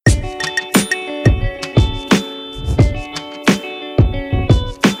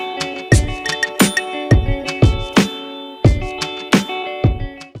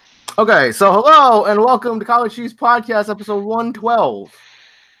Okay, so hello and welcome to College Cheese Podcast, episode 112.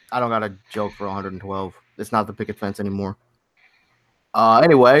 I don't got a joke for 112. It's not the picket fence anymore.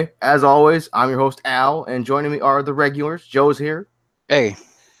 Anyway, as always, I'm your host Al, and joining me are the regulars. Joe's here, Hey,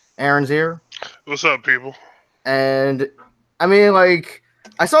 Aaron's here, What's up, people? and I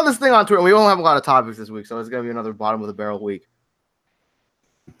saw this thing on Twitter. And we don't have a lot of topics this week, so it's gonna be another bottom of the barrel week.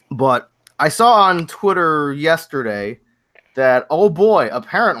 But I saw on Twitter yesterday that, oh boy,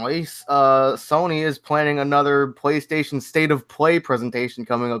 apparently Sony is planning another PlayStation State of Play presentation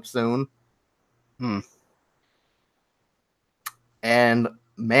coming up soon. And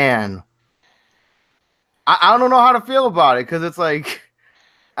man, I don't know how to feel about it, because it's like,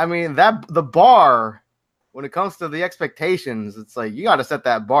 I mean, that the bar, when it comes to the expectations, it's like you got to set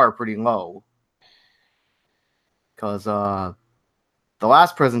that bar pretty low. Because the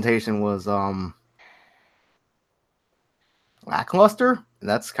last presentation was lackluster.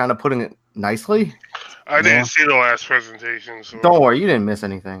 That's kind of putting it nicely. I didn't see the last presentation. So. Don't worry, you didn't miss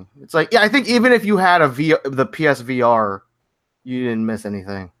anything. It's like, yeah, I think even if you had the PSVR, you didn't miss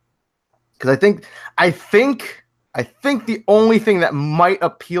anything. Because I think the only thing that might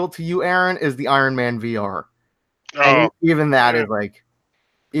appeal to you, Aaron, is the Iron Man VR. And even that is like,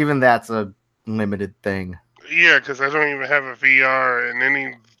 even that's a limited thing. Yeah, because I don't even have a VR in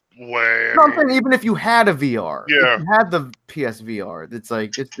any way. Even if you had a VR, yeah, if you had the PSVR, it's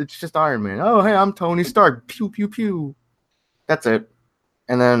like it's just Iron Man. Oh, hey, I'm Tony Stark. Pew pew pew. That's it.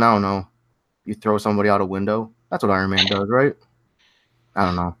 And then I don't know, you throw somebody out a window. That's what Iron Man does, right? I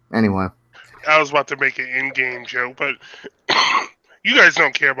don't know. Anyway, I was about to make an in-game joke, but you guys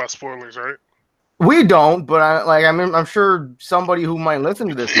don't care about spoilers, right? We don't, but I'm sure somebody who might listen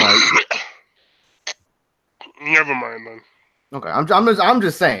to this might. Never mind then. Okay, I'm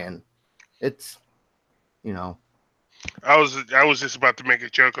just saying, it's, you know. I was just about to make a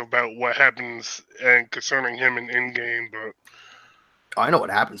joke about what happens and concerning him in Endgame, but I know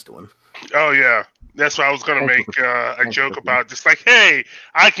what happens to him. Oh yeah, that's what I was gonna make a joke about. Just like, hey,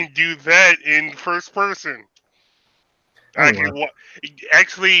 I can do that in first person. Anyway.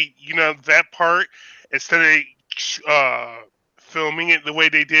 Actually, that part, instead of filming it the way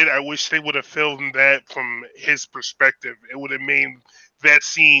they did, I wish they would have filmed that from his perspective. It would have made that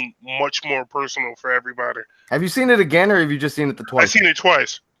scene much more personal for everybody. Have you seen it again, or have you just seen it twice? I've seen it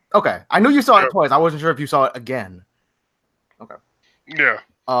twice. Okay, I knew you saw it twice. I wasn't sure if you saw it again. Okay. Yeah.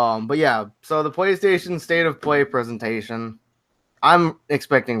 But yeah, so the PlayStation State of Play presentation, I'm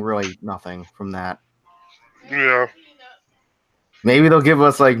expecting really nothing from that. Yeah. Maybe they'll give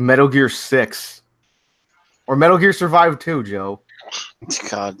us like Metal Gear 6 or Metal Gear Survive 2, Joe.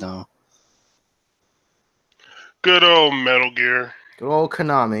 God no. Good old Metal Gear. Good old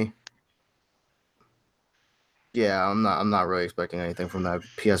Konami. Yeah, I'm not really expecting anything from that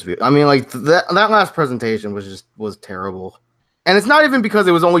PSV. I mean, like that last presentation was terrible. And it's not even because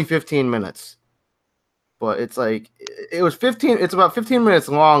it was only 15 minutes. But it's like it's about 15 minutes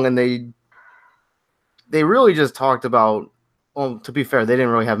long, and they really just talked about, well, to be fair, they didn't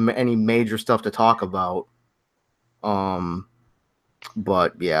really have any major stuff to talk about.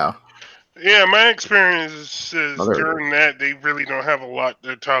 But yeah. Yeah, my experience is during that, they really don't have a lot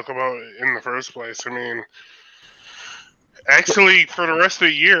to talk about in the first place. I mean, actually, for the rest of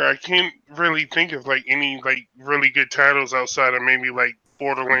the year, I can't really think of like any like really good titles outside of maybe like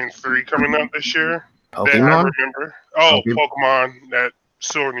Borderlands 3 coming out this year. Pokemon? That I remember. Oh, Pokemon, that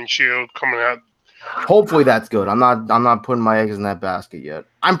Sword and Shield coming out. Hopefully that's good. I'm not putting my eggs in that basket yet.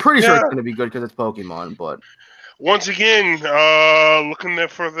 I'm pretty sure it's going to be good because it's Pokemon, but once again, looking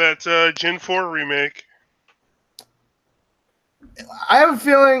for that Gen 4 remake. I have a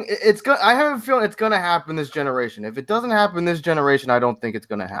feeling it's going to happen this generation. If it doesn't happen this generation, I don't think it's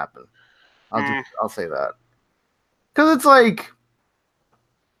going to happen. I'll say that. Cuz it's like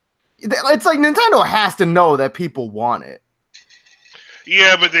Nintendo has to know that people want it.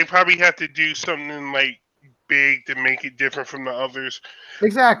 Yeah, but they probably have to do something like big to make it different from the others.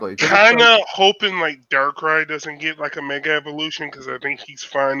 Exactly. Kind of hoping like Darkrai doesn't get like a Mega Evolution, because I think he's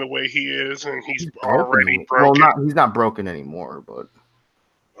fine the way he is, and he's already broken. Well, he's not broken anymore, but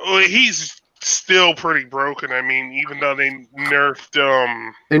he's still pretty broken. I mean, even though they nerfed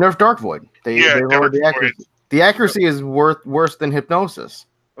Dark Void. They lowered the accuracy. The accuracy is worse than Hypnosis.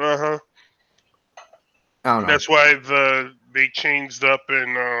 Uh-huh. I don't know. That's why they changed up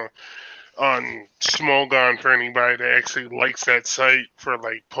on Smogon for anybody that actually likes that site for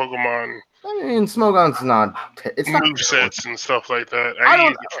like Pokemon. I mean, Smogon's not. It's not movesets and stuff like that. I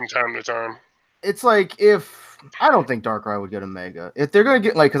use it from time to time. It's like, if I don't think Darkrai would get a Mega. If they're gonna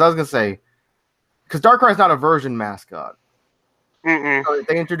get, like, because I was gonna say, because Darkrai's not a version mascot. Mm-mm. So if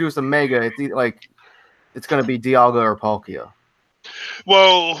they introduce a Mega, it's gonna be Dialga or Palkia.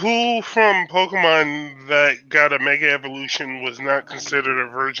 Well, who from Pokemon that got a Mega Evolution was not considered a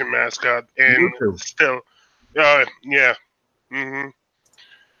Virgin mascot, and Mewtwo. still, yeah. Hmm.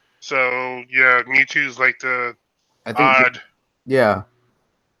 So yeah, Mewtwo's like the I think odd. yeah,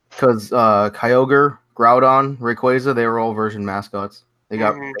 because Kyogre, Groudon, Rayquaza, they were all version mascots. They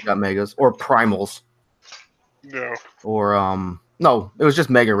got Hmm. they got Megas or Primals Yeah, or no, it was just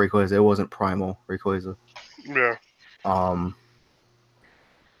Mega Rayquaza. It wasn't Primal Rayquaza. yeah, Um,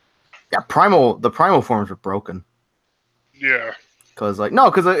 yeah, the Primal forms were broken. yeah, Because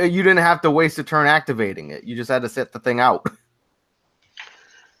you didn't have to waste a turn activating it. You just had to set the thing out.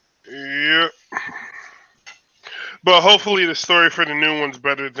 yeah. But hopefully, the story for the new one's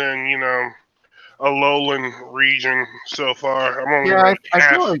better than a lowland region so far. I'm only Yeah, like I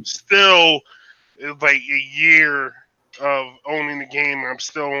half, feel like still like a year of owning the game. I'm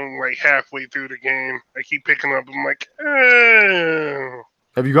still only like halfway through the game. I keep picking up. I'm like,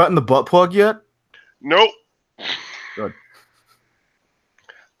 have you gotten the butt plug yet? nope. Good.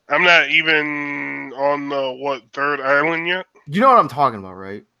 I'm not even on the third island yet. You know what I'm talking about,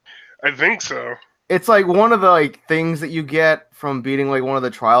 right? I think so. It's like one of the things that you get from beating like one of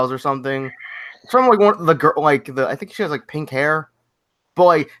the trials or something. It's from like one of the girl, I think she has like pink hair, but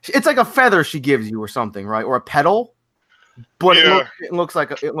like it's like a feather she gives you or something, right? Or a petal, but Yeah. it looks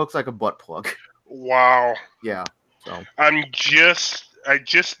like a butt plug. Wow. Yeah. So I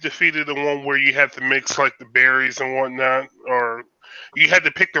just defeated the one where you had to mix like the berries and whatnot, or you had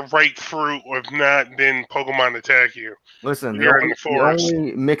to pick the right fruit, or if not, then Pokemon attack you. listen, You're in the the forest.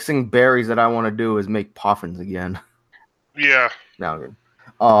 only mixing berries that I want to do is make puffins again. Yeah. Now,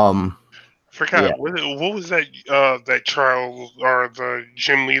 um, yeah, Forgot what was that that trial or the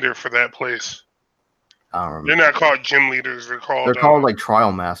gym leader for that place. I don't They're remember. not called gym leaders. They're They're called called like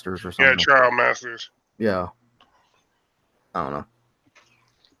trial masters or something. trial masters. Yeah, I don't know.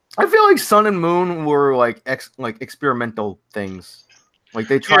 I feel like Sun and Moon were like experimental things. Like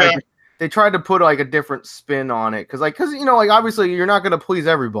Yeah. they tried to put like a different spin on it because obviously you're not gonna please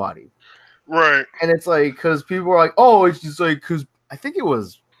everybody, Right. and it's like because people were like, oh, it's just like because I think it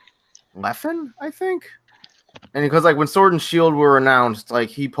was Leffen, I think. And because like when Sword and Shield were announced, like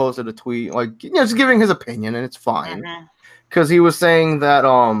he posted a tweet, like just giving his opinion, and it's fine. Mm-hmm. Because he was saying that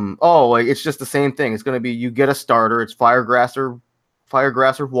like it's just the same thing. It's gonna be you get a starter, it's firegrass or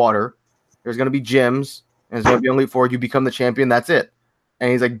water. There's gonna be gyms, and it's gonna be only four. You become the champion, that's it.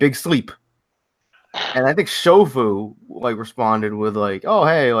 And he's like, big sleep. And I think Shofu like responded with like, oh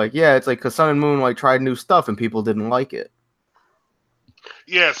hey, like yeah, it's like because Sun and Moon like tried new stuff and people didn't like it.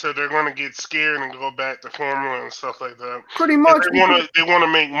 Yeah, so they're going to get scared and go back to formula and stuff like that. Pretty And much. they want to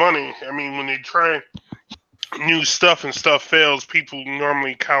make money. I mean, when they try new stuff and stuff fails, people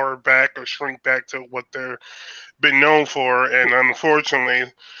normally cower back or shrink back to what they're been known for. And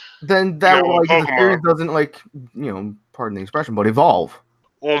unfortunately, Then that with the series Pokemon. doesn't pardon the expression, but evolve.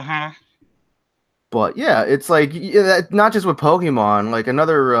 Mm-hmm. But yeah, it's like not just with Pokemon. Like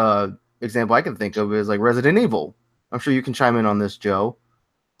another example I can think of is like Resident Evil. I'm sure you can chime in on this, Joe.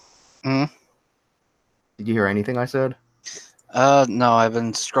 Mm-hmm. Did you hear anything I said? No, I've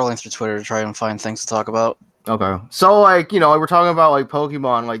been scrolling through Twitter to try and find things to talk about. Okay. So we're talking about like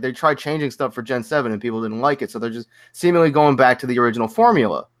Pokemon, like they tried changing stuff for Gen 7 and people didn't like it, so they're just seemingly going back to the original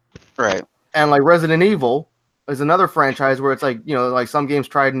formula. Right. And like Resident Evil is another franchise where it's like, like some games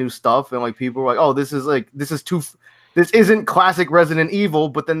tried new stuff and like people were like, "Oh, this isn't classic Resident Evil,"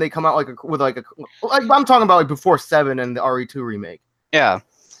 but then they come out I'm talking about like before 7 and the RE2 remake. Yeah.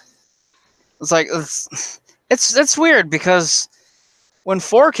 It's like it's weird because when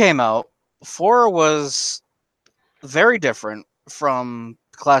 4 came out, 4 was very different from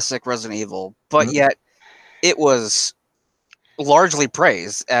classic Resident Evil, but Mhm. yet it was largely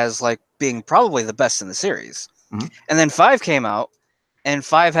praised as like being probably the best in the series. Mhm. And then 5 came out, and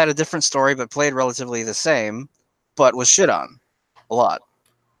 5 had a different story but played relatively the same, but was shit on a lot.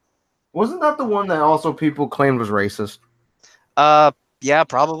 Wasn't that the one that also people claimed was racist? Yeah,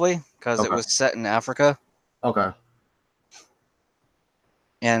 probably because it Okay. was set in Africa, Okay.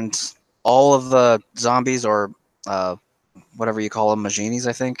 and all of the zombies or whatever you call them, Maginis,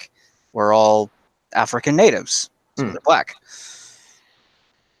 I think, were all African natives. So they're black.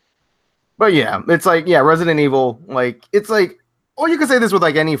 But yeah, it's like, Resident Evil, like, it's like, or you could say this with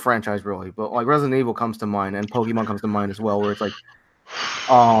like any franchise really, but like Resident Evil comes to mind and Pokemon comes to mind as well, where it's like,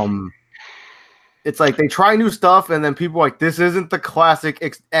 it's like they try new stuff and then people are like, this isn't the classic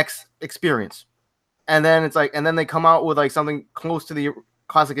X experience. And then it's like, and then they come out with like something close to the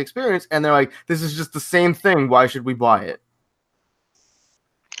classic experience and they're like, this is just the same thing. Why should we buy it?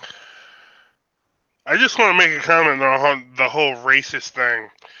 I just want to make a comment on the whole racist thing.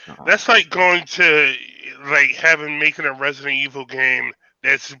 Uh, That's like going to like making a Resident Evil game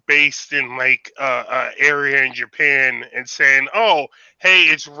that's based in like area in Japan and saying, "Oh, hey,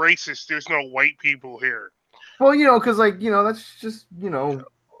 it's racist. There's no white people here." well, because that's just fine.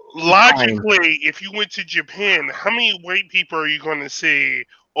 Logically, if you went to Japan, how many white people are you going to see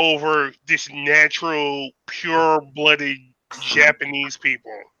over this natural, pure-blooded Japanese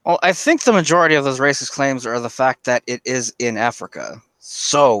people? Well, I think the majority of those racist claims are the fact that it is in Africa,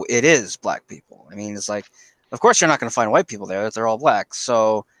 so it is black people. I mean, it's like, of course, you're not going to find white people there; they're all black.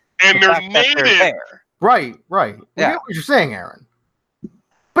 So, And the they're fact that they're native. there, Right. We Yeah. get what you're saying, Aaron.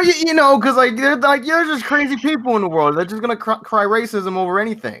 But because there's just crazy people in the world. They're just gonna cry racism over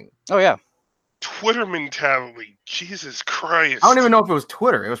anything. oh yeah, Twitter mentality. Jesus Christ. I don't even know if it was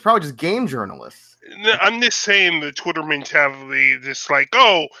Twitter. It was probably just game journalists. I'm just saying the Twitter mentality, just like,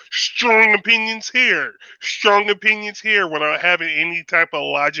 oh, strong opinions here, without having any type of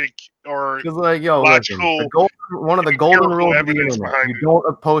logic or Because listen, logical one of the golden empirical rules of the evidence internet: behind you it.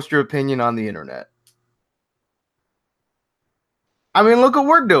 don't post your opinion on the internet. I mean, look what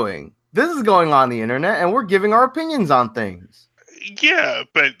we're doing. This is going on the internet, and we're giving our opinions on things. Yeah,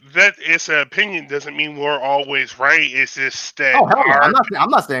 but that is an opinion doesn't mean we're always right. It's just that Oh hell no! I'm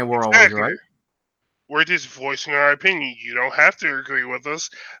not saying we're always Exactly. right. We're just voicing our opinion. You don't have to agree with us.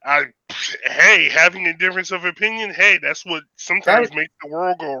 Hey, having a difference of opinion, hey, that's what sometimes makes the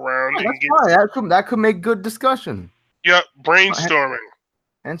world go around. Oh, And that's fine. That could make good discussion. Yep, brainstorming.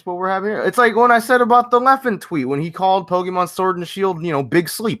 Hence what we're having here. It's like when I said about the Leffen tweet when he called Pokemon Sword and Shield, big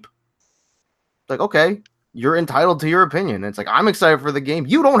sleep. It's like, okay, you're entitled to your opinion. It's like, I'm excited for the game.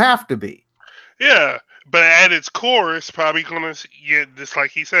 You don't have to be. Yeah, but at its core, it's probably going to, just like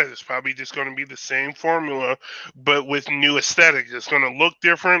he said, it's probably just going to be the same formula, but with new aesthetics. It's going to look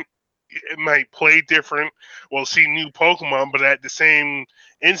different. It might play different. We'll see new Pokemon, but at the same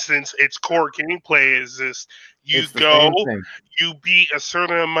instance, its core gameplay is this: you It's the go, same thing. you beat a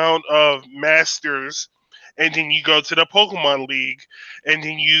certain amount of masters, and then you go to the Pokemon League, and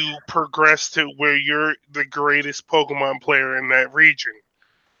then you progress to where you're the greatest Pokemon player in that region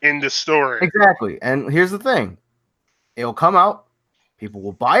in the story. Exactly. And here's the thing. It'll come out. People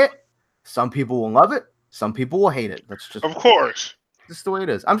will buy it. Some people will love it. Some people will hate it. That's just Of course. just the way it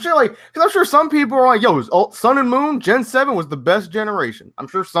is. I'm sure, because I'm sure some people are like, yo, Sun and Moon, Gen 7 was the best generation. I'm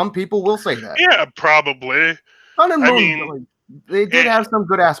sure some people will say that. Yeah, probably. Sun and I Moon, mean, they did have some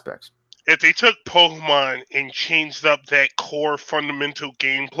good aspects. If they took Pokemon and changed up that core fundamental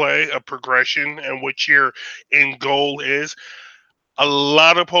gameplay of progression and what your end goal is, a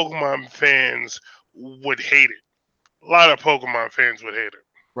lot of Pokemon fans would hate it. A lot of Pokemon fans would hate it.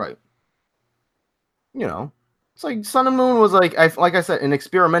 Right. It's like Sun and Moon was like I said, an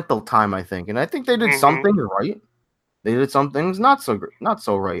experimental time, I think, and I think they did some things right. They did some things not so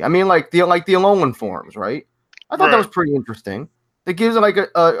right. I mean, like the Alolan forms, right? I thought that was pretty interesting. It gives it like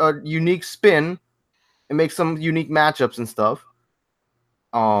a unique spin. It makes some unique matchups and stuff.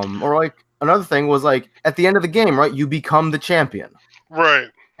 Or like another thing was like at the end of the game, right? You become the champion, right?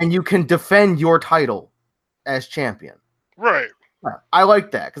 And you can defend your title as champion, right? I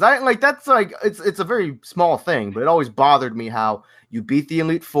like that because that's like it's a very small thing, but it always bothered me how you beat the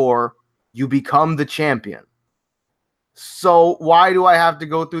Elite Four, you become the champion. So why do I have to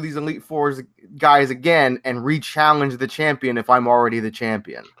go through these Elite Four guys again and re-challenge the champion if I'm already the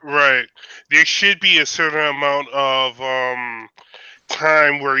champion? Right. There should be a certain amount of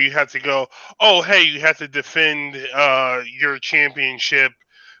time where you have to go, oh, hey, you have to defend your championship,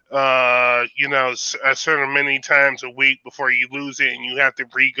 a certain many times a week before you lose it, and you have to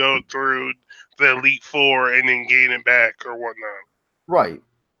re-go through the Elite Four and then gain it back or whatnot. Right.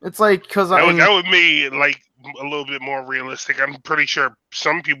 It's like because that would be like a little bit more realistic. I'm pretty sure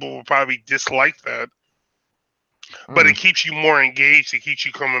some people will probably dislike that, but it keeps you more engaged. It keeps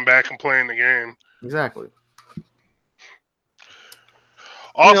you coming back and playing the game. Exactly.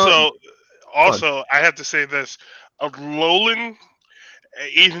 Also, I have to say this: Alolan,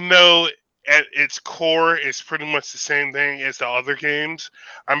 even though at its core it's pretty much the same thing as the other games,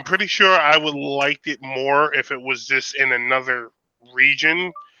 I'm pretty sure I would like it more if it was just in another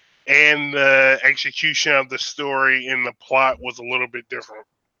region and the execution of the story and the plot was a little bit different.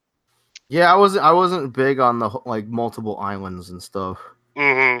 Yeah, I wasn't big on the like multiple islands and stuff.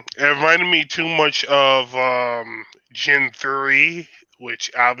 It reminded me too much of Gen 3,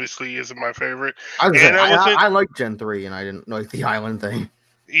 which obviously isn't my favorite. I like Gen 3 and I didn't like the island thing.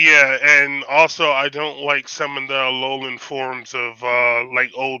 Yeah, and also I don't like some of the Alolan forms of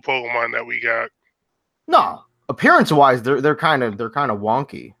like old Pokemon that we got. No, appearance wise, they're kind of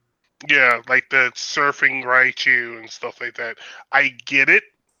wonky. Yeah, like the surfing Raichu and stuff like that. I get it.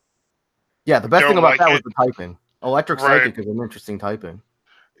 Yeah, the best thing Don't about like that was it. the typing. Electric Right. Psychic is an interesting typing.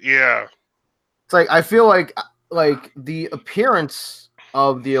 Yeah. It's like I feel like the appearance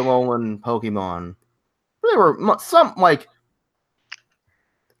of the Alolan Pokemon, they were some like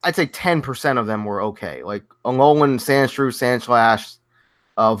I'd say 10% of them were okay. Like Alolan, Sandshrew, Sandslash,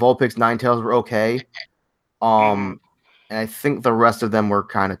 Vulpix, Ninetales were okay. Hmm. And I think the rest of them were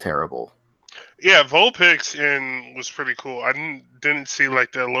kind of terrible. Yeah, Vulpix and was pretty cool. I didn't see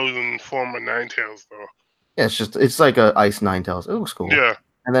like the Alolan form of Ninetales though. Yeah, it's like a Ice Ninetales. It looks cool. Yeah.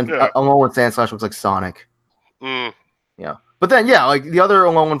 And then Yeah. Alolan Sandslash looks like Sonic. Mm. Yeah. But then, yeah, like the other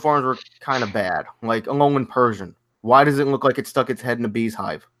Alolan forms were kind of bad. Like Alolan Persian. Why does it look like it stuck its head in a bee's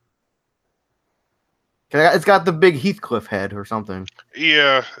hive? It's got the big Heathcliff head or something.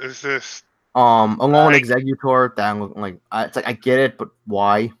 Yeah. It's just. Alolan I, Exeggutor. That look like it's like I get it, but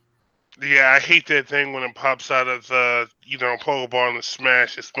why? yeah, I hate that thing when it pops out of the Pokeball and the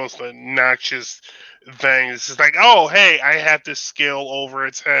Smash. It's most obnoxious thing. It's just like, oh hey, I have to scale over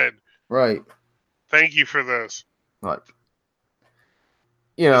its head. Right. Thank you for this. But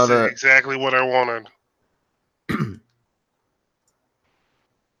This is the exactly what I wanted.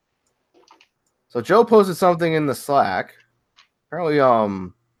 so Joe posted something in the Slack. Apparently,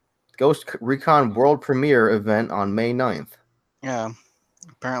 Ghost Recon World Premiere event on May 9th. Yeah.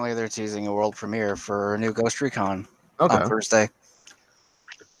 Apparently, they're teasing a world premiere for a new Ghost Recon Okay. on Thursday.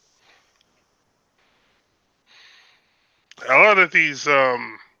 A lot of these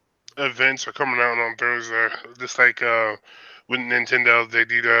events are coming out on Thursday. Just like with Nintendo, they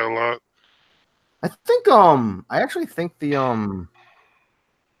do that a lot. I think I actually think the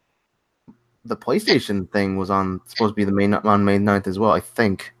PlayStation thing was supposed to be on May 9th as well, I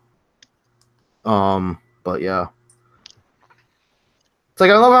think. But yeah. It's like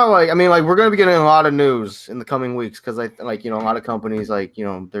I love how we're gonna be getting a lot of news in the coming weeks because a lot of companies they're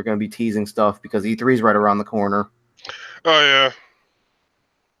gonna be teasing stuff because E3 is right around the corner. Oh yeah.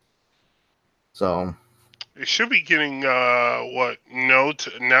 So It should be getting Naoto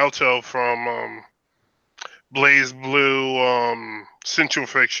from Blaze Blue, Central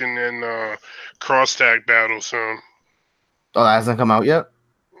Fiction, and Cross Tag Battle soon. oh, that hasn't come out yet?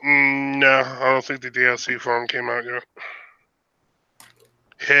 No, I don't think the DLC for him came out yet.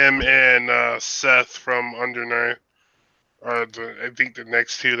 Him and Seth from Under Night are I think the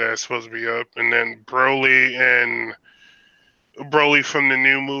next two that are supposed to be up, and then Broly from the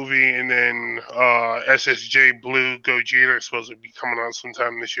new movie, and then SSJ Blue Gogeta are supposed to be coming out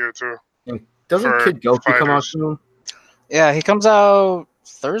sometime this year too. Doesn't For Kid Goku come out fighters. soon? Yeah, he comes out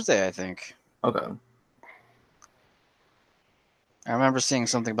Thursday, I think. Okay. I remember seeing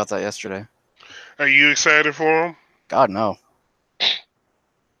something about that yesterday. Are you excited for him? God, no.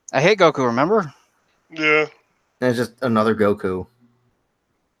 I hate Goku, remember? Yeah. And it's just another Goku.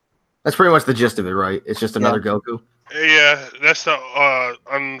 That's pretty much the gist of it, right? It's just another Goku. Yeah, that's the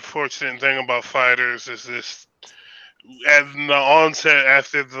unfortunate thing about fighters is this. At the onset,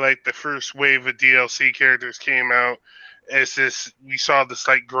 after the first wave of DLC characters came out, we saw this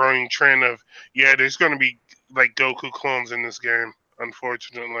growing trend of there's going to be Goku clones in this game.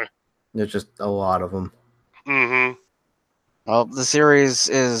 Unfortunately, There's just a lot of them. Mm-hmm. Well, the series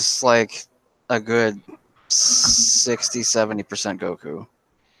is like a good 60-70% Goku.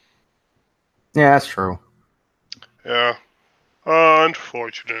 Yeah, that's true. Yeah.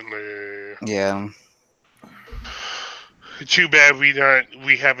 Unfortunately. Yeah. Too bad we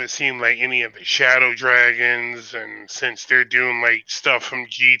haven't seen any of the Shadow Dragons, and since they're doing stuff from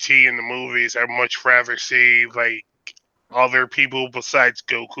GT in the movies, I'd much rather see other people besides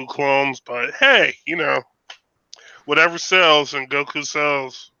Goku clones. But hey, whatever sells and Goku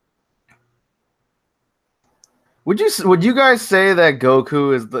sells. Would you guys say that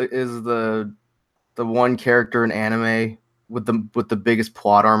Goku is the one character in anime with the biggest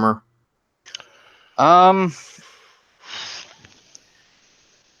plot armor?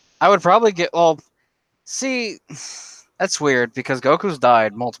 I would probably see, that's weird because Goku's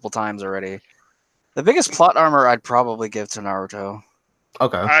died multiple times already. The biggest plot armor I'd probably give to Naruto.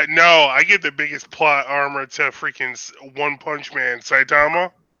 Okay. No, I give the biggest plot armor to freaking One Punch Man,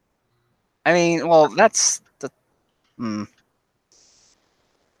 Saitama. I mean, well, that's the.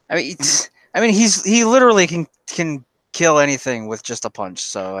 I mean, he literally can kill anything with just a punch.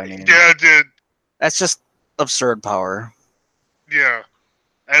 So I mean, yeah, dude, that's just absurd power. Yeah,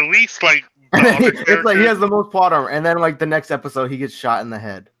 at least it's like he has the most plot armor, and then the next episode he gets shot in the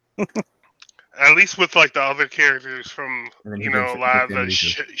head. At least with like the other characters from And then he you know gets a lot of the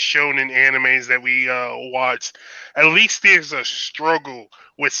Amnesia. shonen animes that we watched, at least there's a struggle.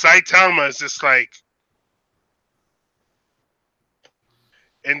 With Saitama, it's just like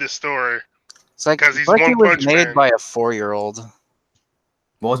in the story because he's it's like he One was Punch made Man. by a 4-year-old.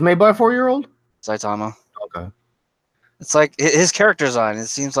 What was made by a 4-year-old? Saitama. Okay. It's like his character design. It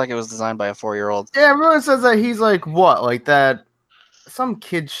seems like it was designed by a 4-year-old. Yeah, everyone says that he's like what, like that, some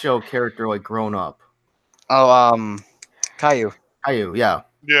kids show character, like grown up. Oh, Caillou. Caillou, yeah,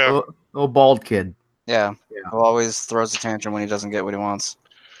 Yeah, little bald kid. Yeah. Yeah. Who always throws a tantrum when he doesn't get what he wants.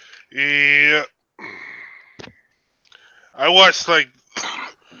 yeah. I watched like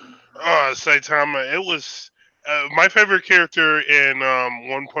Saitama. It was my favorite character in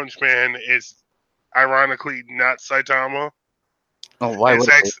One Punch Man is ironically not Saitama. Oh, why It's would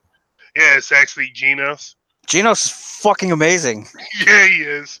it be? actually, yeah, it's actually Genos. Genos is fucking amazing. Yeah, he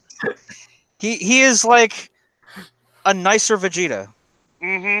is. He is like a nicer Vegeta.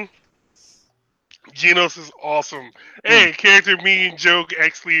 Mm-hmm. Genos is awesome. Hey, character me and Joe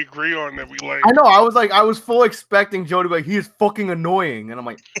actually agree on that we like. I know. I was full expecting Joe to be like, he is fucking annoying, and I'm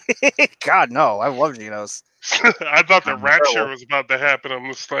like, God no, I love Genos. I thought the I'm rapture terrible. was about to happen. I'm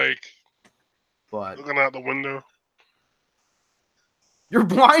just like but looking out the window. your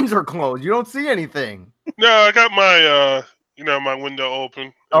blinds are closed. You don't see anything. No, I got my my window open,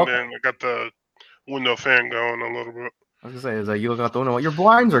 and Okay. then I got the window fan going a little bit. I was gonna say, is like you look out the window, your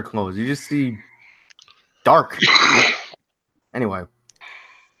blinds are closed. You just see dark. Anyway.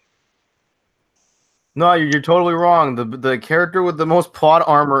 No, you're totally wrong. The character with the most plot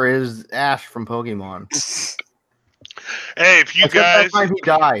armor is Ash from Pokemon. Hey, if you Except guys, that time he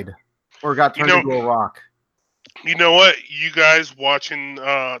died or got You turned know- into a rock. you know what, you guys watching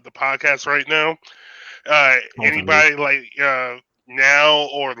the podcast right now, anybody like now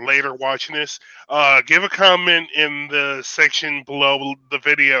or later watching this, give a comment in the section below the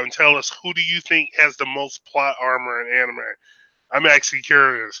video and tell us who do you think has the most plot armor in anime. I'm actually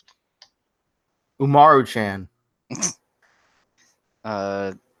curious. Umaru-chan.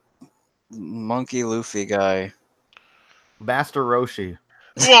 Monkey Luffy guy. Master Roshi.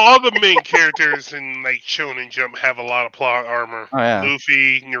 Well, all the main characters in like Shonen Jump have a lot of plot armor. Oh yeah.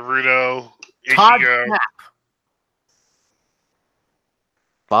 Luffy, Naruto, Todd Ichigo. Snap.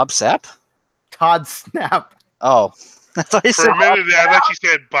 Bob Sapp? Todd Snap. Oh. I thought you For said a minute there, I thought you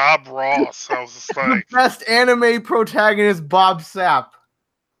said Bob Ross. I was just The like, best anime protagonist, Bob Sapp.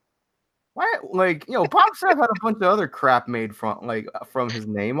 Why, like, Bob Sapp had a bunch of other crap made from his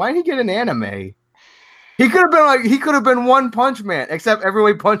name. Why did he get an anime? He could have been One Punch Man, except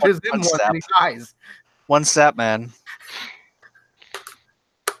everybody punches him One once and he dies. One Sap Man.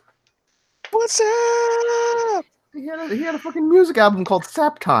 What's up? He had a fucking music album called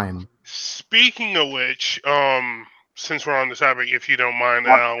Sap Time. speaking of which, since we're on the topic, if you don't mind,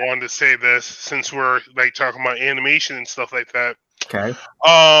 I wanted to say this since we're like talking about animation and stuff like that. Okay.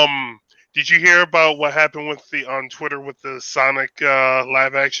 Did you hear about what happened with on Twitter with the Sonic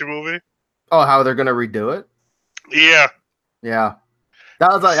live action movie? Oh, how they're gonna redo it? Yeah, Yeah.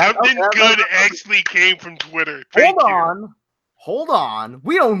 That was like something good actually came from Twitter. Thank you. Hold on.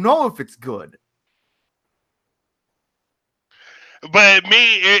 We don't know if it's good. But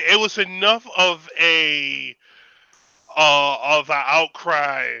it was enough of an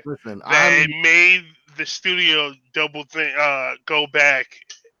outcry Listen, that it made the studio go back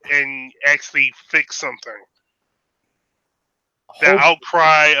and actually fix something. The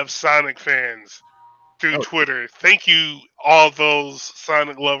outcry of Sonic fans through Twitter. Thank you, all those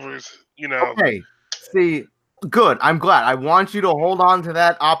Sonic lovers. Okay. See, good. I'm glad. I want you to hold on to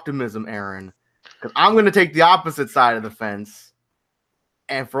that optimism, Aaron, because I'm going to take the opposite side of the fence.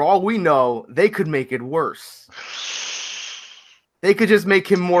 And for all we know, they could make it worse. They could just make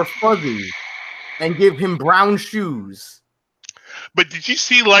him more fuzzy and give him brown shoes. But did you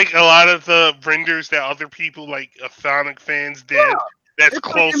see like a lot of the renders that other people like Sonic fans did? Yeah. That's It's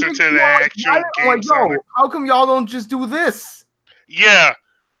closer like, to the actual game. Sonic. How come y'all don't just do this? Yeah,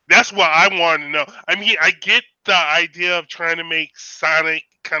 that's what I want to know. I mean, I get the idea of trying to make Sonic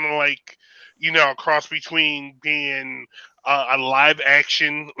kind of like, a cross between being a live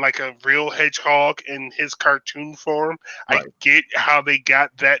action, like a real hedgehog in his cartoon form. Right. I get how they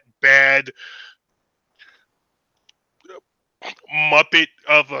got that bad Muppet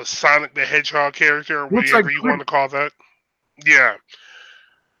of a Sonic the Hedgehog character, or whatever you want to call that. Yeah.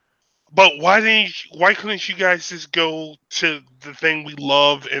 But why couldn't you guys just go to the thing we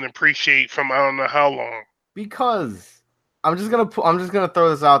love and appreciate from I don't know how long? Because I'm just gonna throw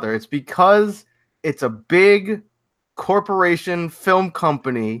this out there. It's because it's a big corporation film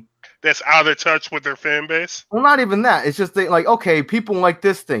company that's out of touch with their fan base. Well, not even that. It's just like, okay, people like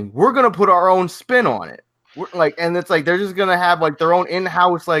this thing. We're gonna put our own spin on it. We're like, and it's like they're just gonna have like their own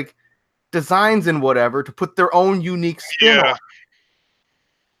in-house like designs and whatever to put their own unique spin on.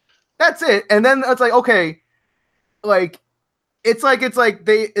 That's it. And then it's like, okay, like it's like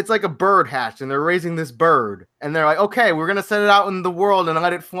a bird hatched and they're raising this bird and they're like, okay, we're gonna set it out in the world and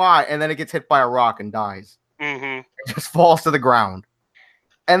let it fly, and then it gets hit by a rock and dies. Mm-hmm. It just falls to the ground.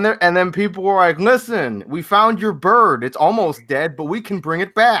 And then people were like, listen, we found your bird. It's almost dead, but we can bring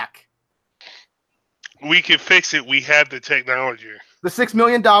it back. We can fix it. We have the technology. The $6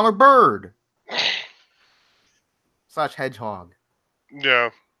 million bird. / hedgehog. Yeah.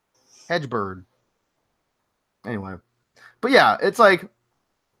 Hedgebird. Anyway. But yeah, it's like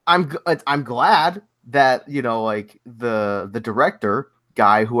I'm glad that, you know, like the director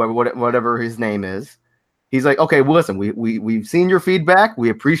guy, whoever whatever his name is, he's like, okay, well, listen, we've seen your feedback, we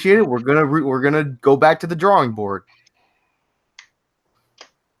appreciate it. We're gonna go back to the drawing board.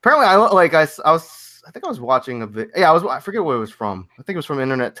 Apparently, I think I was watching a video. Yeah, I forget what it was from. I think it was from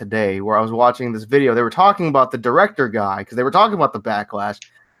Internet Today, where I was watching this video. They were talking about the director guy because they were talking about the backlash.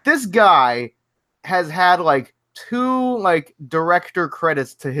 This guy has had like 2 like director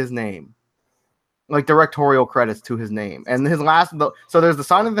credits to his name, like directorial credits to his name. And his last, so there's the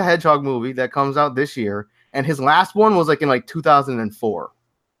Sonic the Hedgehog movie that comes out this year, and his last one was like in like 2004.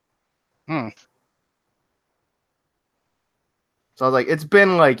 So I was like, it's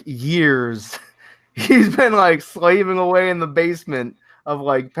been like years. He's been like slaving away in the basement of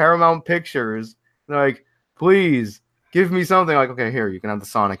like Paramount Pictures. They're like, please give me something. Like, okay, here, you can have the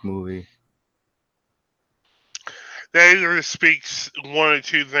Sonic movie. That either speaks one or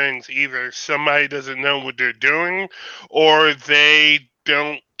two things. Either somebody doesn't know what they're doing, or they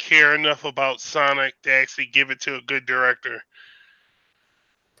don't care enough about Sonic to actually give it to a good director.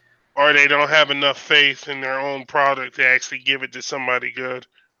 Or they don't have enough faith in their own product to actually give it to somebody good.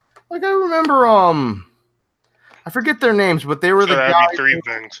 Like, I remember, I forget their names, but they were the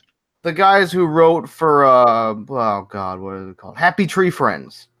guys. The guys who wrote for, oh God, what is it called? Happy Tree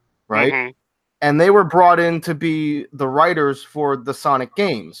Friends, right? Mm-hmm. And they were brought in to be the writers for the Sonic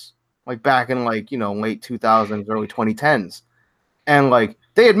games, like back in like, you know, late 2000s, early 2010s. And like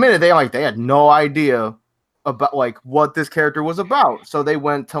they admitted they had no idea about like what this character was about. So they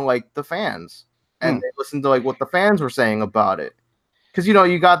went to like the fans and they listened to like what the fans were saying about it. Because, you know,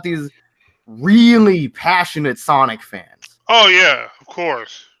 you got these really passionate Sonic fans. Oh yeah, of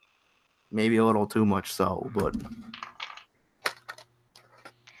course. Maybe a little too much so, but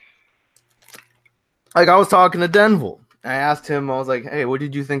like I was talking to Denville. I asked him, I was like, hey, what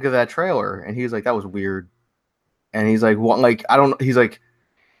did you think of that trailer? And he's like, that was weird. And he's like, what? Like, I don't, he's like,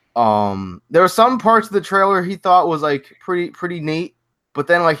 there were some parts of the trailer he thought was like pretty neat. But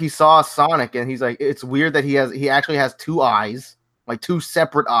then like he saw Sonic and he's like, it's weird that he actually has 2 eyes, like 2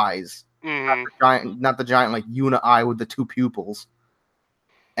 separate eyes. Mm-hmm. Not the giant like uni eye with the 2 pupils.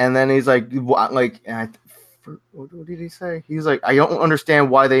 And then he's like, what? Like, what did he say? He's like, I don't understand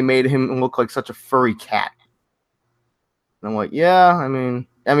why they made him look like such a furry cat. And I'm like, yeah, I mean,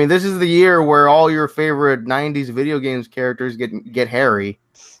 this is the year where all your favorite 90s video games characters get hairy.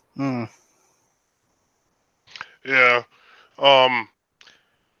 Yeah.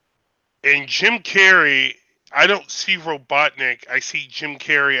 And Jim Carrey, I don't see Robotnik. I see Jim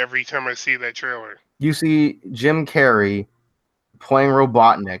Carrey every time I see that trailer. You see Jim Carrey playing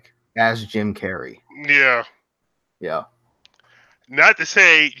Robotnik as Jim Carrey. Yeah. Yeah. Not to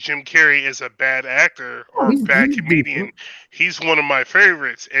say Jim Carrey is a bad actor or a bad comedian. He's one of my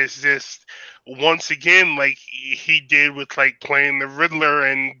favorites. It's just, once again, like he did with like playing the Riddler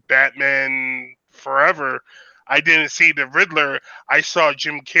and Batman Forever. I didn't see the Riddler. I saw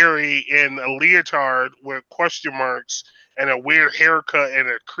Jim Carrey in a leotard with question marks and a weird haircut and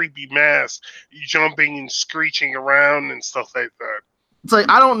a creepy mask, jumping and screeching around and stuff like that. It's like,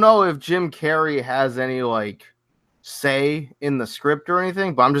 I don't know if Jim Carrey has any like say in the script or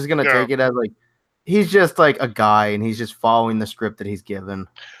anything, but I'm just gonna take it as like he's just like a guy and he's just following the script that he's given.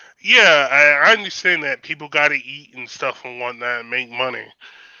 Yeah, I understand that people got to eat and stuff and whatnot and make money,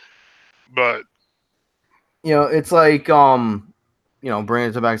 but you know, it's like you know, bringing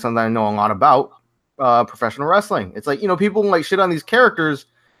it back to something I know a lot about, professional wrestling. It's like, you know, people like shit on these characters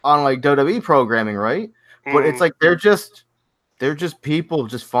on like WWE programming, right? But it's like they're just people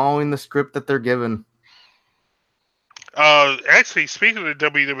just following the script that they're given. Actually, speaking of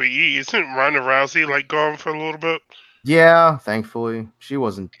WWE, isn't Ronda Rousey like gone for a little bit? Yeah, thankfully. She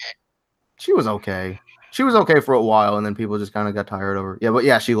was okay. She was okay for a while, and then people just kind of got tired of her. Yeah, but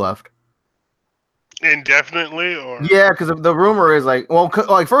yeah, she left. Indefinitely, or Yeah, because the rumor is like, well,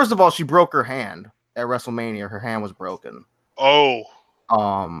 like first of all, she broke her hand at WrestleMania. Her hand was broken. oh,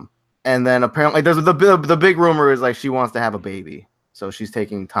 Um, and then apparently there's the big rumor is like she wants to have a baby, so she's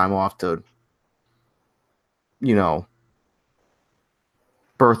taking time off to, you know,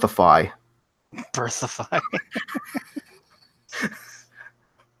 birthify. Birthify.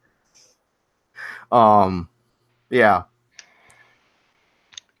 Yeah.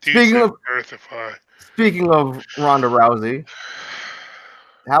 dude Speaking said of Earthify. speaking of Ronda Rousey,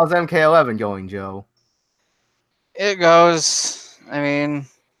 how's MK11 going, Joe? It goes. I mean,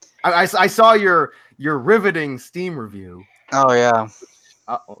 I saw your riveting Steam review, oh yeah.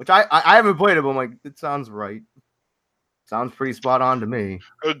 which I haven't played it, but I'm like, it sounds right. Sounds pretty spot on to me.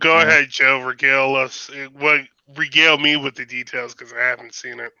 Go ahead, Joe. Regale us. Regale me with the details because I haven't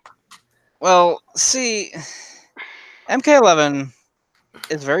seen it. Well, see, MK11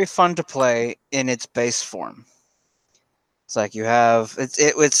 is very fun to play in its base form. It's like you have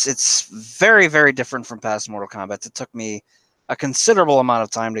it's very, very different from past Mortal Kombat. It took me a considerable amount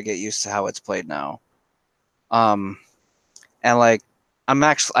of time to get used to how it's played now. And like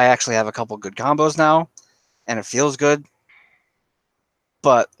I actually have a couple good combos now, and it feels good.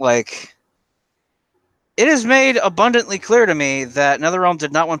 But like, it is made abundantly clear to me that NetherRealm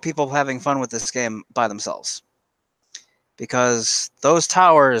did not want people having fun with this game by themselves, because those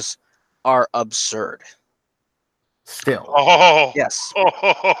towers are absurd. Still, Oh, Yes.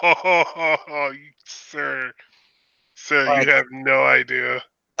 oh, sir, Like- you have no idea.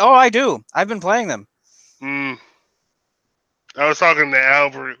 Oh, I do. I've been playing them. Mm. I was talking to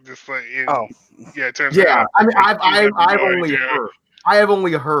Albert, just like, Oh. yeah, it turns yeah. out. I mean, You have I've no only idea. heard. I have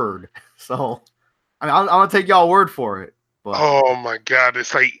only heard. So, I mean, I'm gonna take y'all word for it. But Oh my god,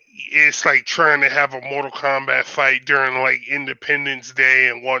 it's like trying to have a Mortal Kombat fight during like Independence Day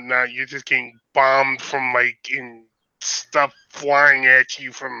and whatnot. You're just getting bombed from like in stuff flying at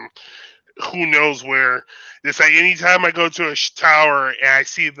you from who knows where. It's like anytime I go to a tower and I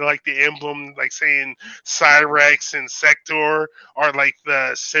see like the emblem like saying Cyrex and Sector or like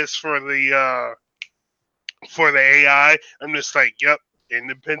the assist for the AI, I'm just like, yep,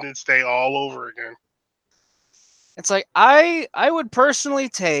 Independence Day all over again. It's like I would personally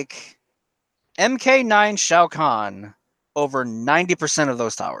take MK9 Shao Kahn over 90% of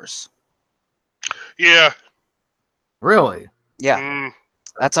those towers. Yeah. really, Yeah, Mm,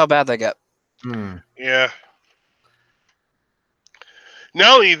 that's how bad they get. yeah.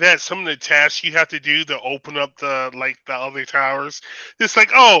 Not only that, some of the tasks you have to do to open up the other towers, it's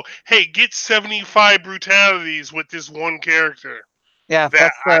like, oh, hey, get 75 brutalities with this one character. Yeah,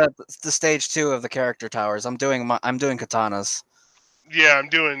 That that's the stage 2 of the character towers. I'm doing katanas. Yeah, I'm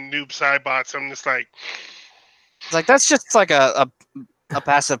doing noob sidebots. I'm just like, It's like that's just like a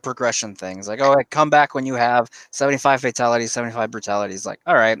passive progression thing. It's like, oh, come back when you have 75 fatalities, 75 brutalities. Like,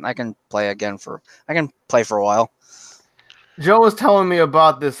 all right, I can play for a while. Joe was telling me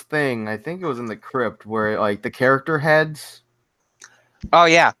about this thing. I think it was in the crypt where like the character heads. Oh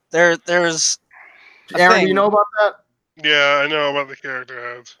yeah, there's a Aaron, do thing. you know about that? yeah, I know about the character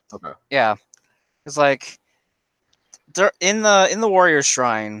heads. Okay. Yeah, it's like in the Warrior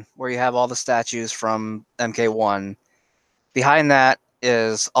Shrine where you have all the statues from MK1. Behind that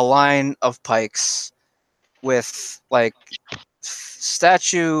is a line of pikes with like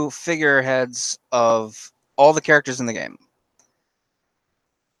statue figureheads of all the characters in the game,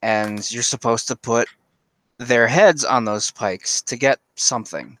 and you're supposed to put their heads on those pikes to get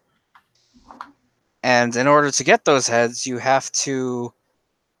something. And in order to get those heads, you have to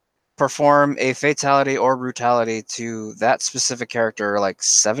perform a fatality or brutality to that specific character like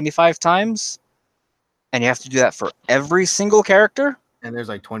 75 times. And you have to do that for every single character. And there's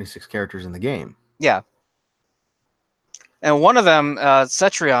like 26 characters in the game. Yeah. And one of them,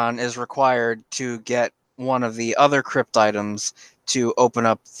 Cetrion, is required to get one of the other crypt items to open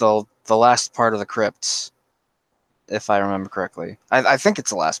up the last part of the crypt, if I remember correctly. I think it's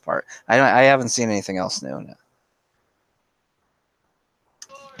the last part. I haven't seen anything else new in it.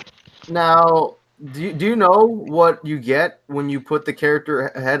 Now, do you know what you get when you put the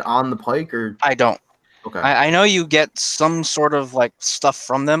character head on the pike? Or I don't. okay, I know you get some sort of like stuff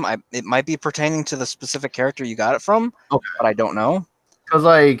from them. It might be pertaining to the specific character you got it from, okay, but I don't know. because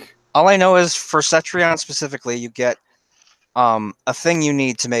like All I know is for Cetrion specifically, you get a thing you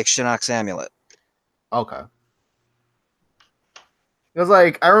need to make Shinnok's amulet. okay. Because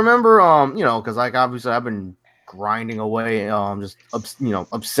like I remember, because like obviously I've been grinding away, just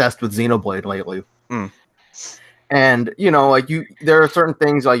obsessed with Xenoblade lately. And like there are certain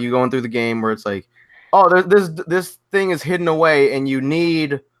things like you going through the game where it's like, oh, this thing is hidden away, and you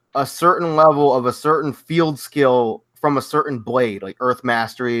need a certain level of a certain field skill from a certain blade, like Earth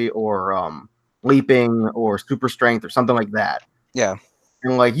Mastery or leaping or super strength or something like that. Yeah.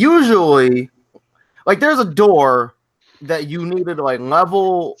 And like usually, like there's a door that you needed like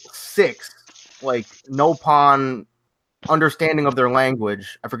level 6, like no pawn understanding of their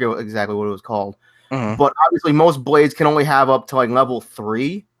language. I forget exactly what it was called. Mhm. But obviously most blades can only have up to like level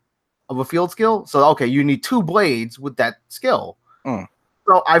 3 of a field skill. So okay, you need 2 blades with that skill. Mm.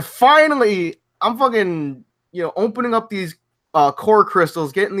 So I'm fucking, opening up these core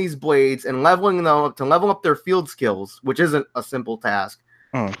crystals, getting these blades and leveling them up to level up their field skills, which isn't a simple task.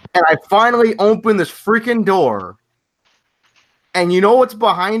 Mm. And I finally open this freaking door. And you know what's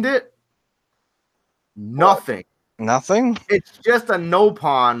behind it? Nothing. Nothing? It's just a no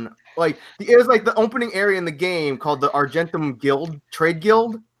pawn. Like it's like the opening area in the game called the Argentum Guild, Trade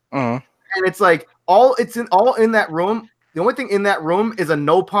Guild. Mhm. And it's like all in that room. The only thing in that room is a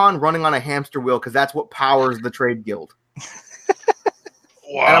no pawn running on a hamster wheel because that's what powers the Trade Guild.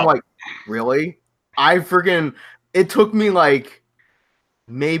 Wow. And I'm like, really? It took me like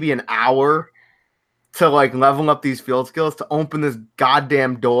maybe an hour to like level up these field skills to open this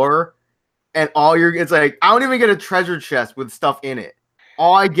goddamn door. And it's like, I don't even get a treasure chest with stuff in it.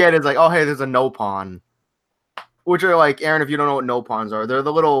 All I get is like, oh, hey, there's a no pawn. Which are like, Aaron, if you don't know what no pawns are, they're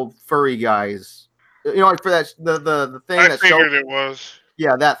the little furry guys. Like for that, the thing I that figured it was.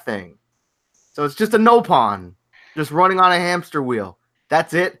 Yeah, that thing. So it's just a no pawn, just running on a hamster wheel.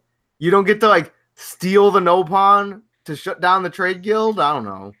 That's it. You don't get to like steal the no pawn to shut down the trade guild. I don't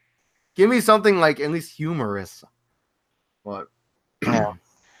know. Give me something like at least humorous. What? Yeah.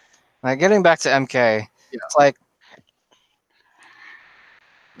 Like getting back to MK, it's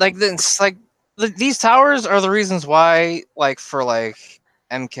these towers are the reasons why, like for like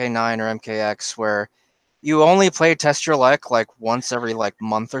MK9 or MKX, where you only play Test Your Luck like once every like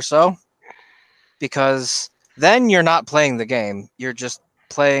month or so, because then you're not playing the game. You're just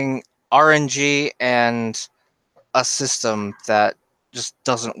playing RNG and a system that just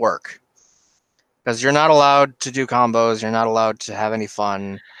doesn't work. Because you're not allowed to do combos, you're not allowed to have any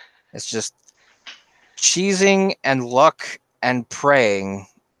fun. It's just cheesing and luck and praying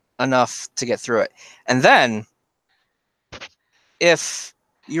enough to get through it. And then, if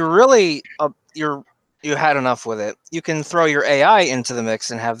you really you had enough with it, you can throw your AI into the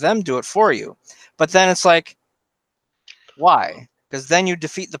mix and have them do it for you. But then it's like, why? Because then you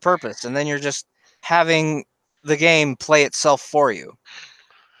defeat the purpose, and then you're just having the game play itself for you.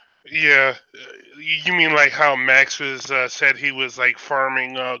 Yeah, you mean like how Max was said he was like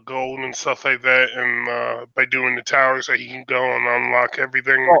farming gold and stuff like that, and by doing the towers, that he can go and unlock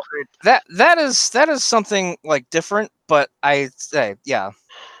everything. Well, that is something like different, but I say yeah.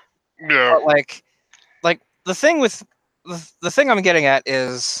 Yeah, But like the thing with the thing I'm getting at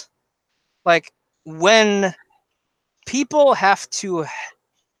is like when people have to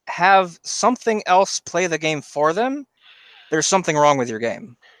have something else play the game for them, there's something wrong with your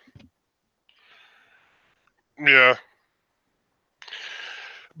game. yeah.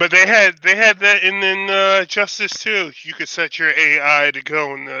 But they had that in Justice too. You could set your AI to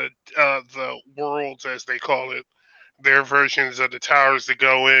go in the worlds, as they call it, their versions of the towers to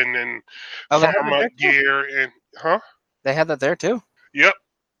go in and farm up gear and They had that there too. Yep.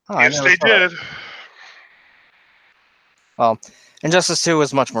 Oh, yes, they did. Well, Injustice 2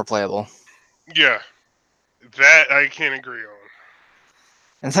 was much more playable. Yeah, that I can't agree on.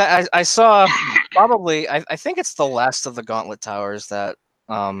 And that I saw probably I think it's the last of the Gauntlet Towers that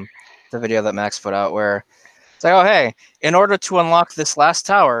the video that Max put out, where it's like, oh hey, in order to unlock this last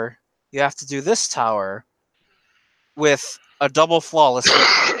tower, you have to do this tower with a double flawless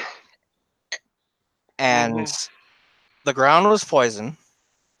and the ground was poison,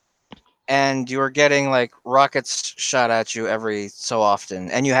 and you were getting like rockets shot at you every so often,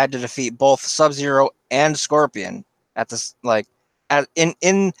 and you had to defeat both Sub-Zero and Scorpion at this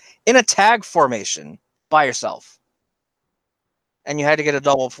in a tag formation by yourself, and you had to get a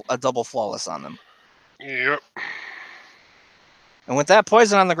double flawless on them. Yep. And with that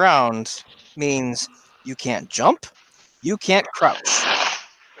poison on the ground means you can't jump, you can't crouch,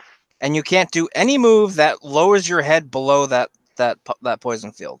 and you can't do any move that lowers your head below that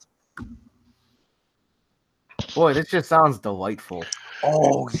poison field. Boy, this just sounds delightful.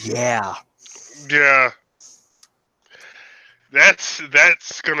 Oh yeah. Yeah.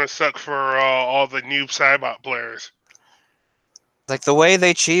 That's gonna suck for all the new Cybot players. Like the way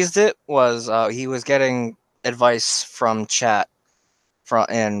they cheesed it was he was getting advice from chat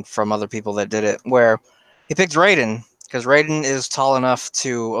from other people that did it, where he picked Raiden because Raiden is tall enough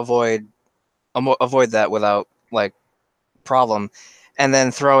to avoid that without like problem, and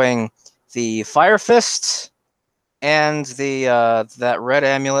then throwing the Fire Fist and the that red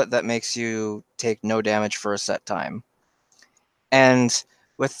amulet that makes you take no damage for a set time. And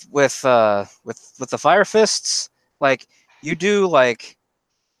with the Fire Fists, like you do like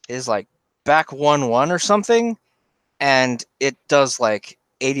is like back 1/1 or something, and it does like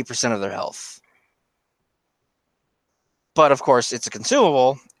 80% of their health. But of course, it's a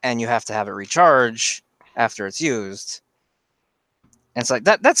consumable, and you have to have it recharge after it's used. And it's like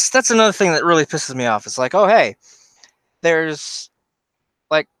that's another thing that really pisses me off. It's like, oh hey, there's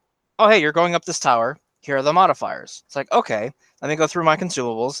like, oh hey, you're going up this tower. Here are the modifiers. It's like, okay, let me go through my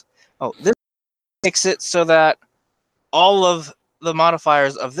consumables. Oh, this makes it so that all of the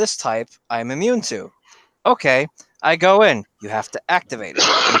modifiers of this type I'm immune to. Okay, I go in. You have to activate it.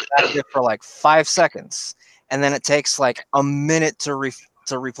 It's active for like 5 seconds, and then it takes like a minute to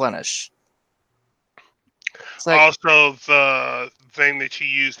replenish. It's like, Also, the thing that you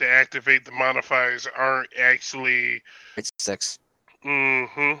use to activate the modifiers aren't actually. it's 6.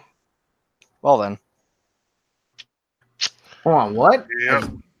 Mm-hmm. Well then, Hold on, what? Yeah.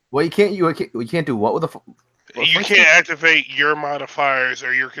 Well, you can't do what with the. You can't activate your modifiers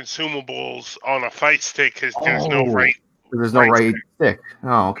or your consumables on a fight stick because there's no right. There's no right stick.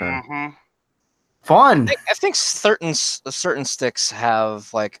 Oh, okay. Mm-hmm. Fun. I think certain sticks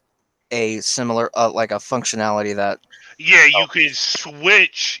have like a similar like a functionality that. Yeah, you could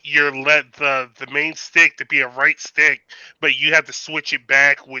switch the main stick to be a right stick, but you have to switch it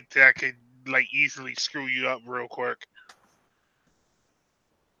back, with that could like easily screw you up real quick.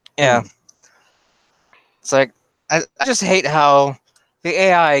 Yeah. It's like I just hate how the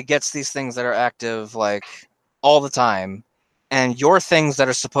AI gets these things that are active like all the time, and your things that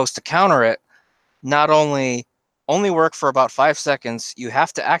are supposed to counter it not only work for about 5 seconds, you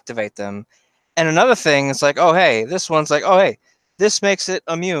have to activate them. And another thing is like, oh hey, this one's like, oh hey, this makes it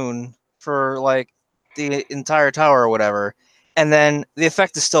immune for like the entire tower or whatever, and then the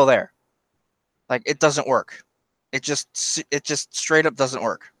effect is still there. Like it doesn't work. It just straight up doesn't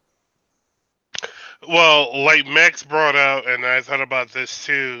work. Well, like Max brought out, and I thought about this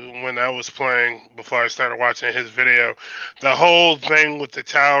too when I was playing before I started watching his video. The whole thing with the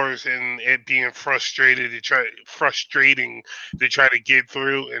towers and it being frustrating to try to get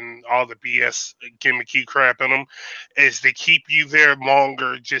through, and all the BS gimmicky crap in them, is to keep you there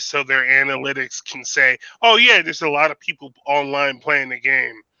longer, just so their analytics can say, "Oh yeah, there's a lot of people online playing the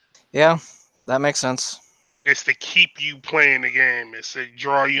game." Yeah, that makes sense. It's to keep you playing the game. It's to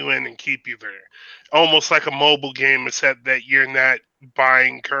draw you in and keep you there. Almost like a mobile game, except that you're not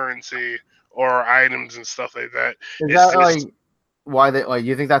buying currency or items and stuff like that. Is that like why they like?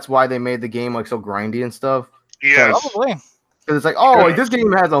 You think that's why they made the game like so grindy and stuff? Yes. Probably. Because it's like, oh, like this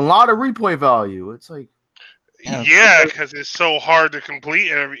game has a lot of replay value. It's like, yeah, because it's so hard to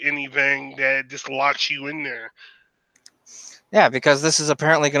complete anything that it just locks you in there. Yeah, because this is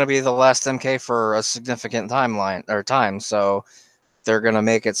apparently going to be the last MK for a significant time, so they're going to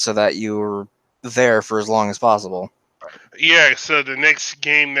make it so that you're there for as long as possible. Yeah, so the next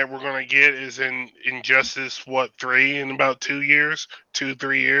game that we're going to get is in Injustice, 3 in about 2 years?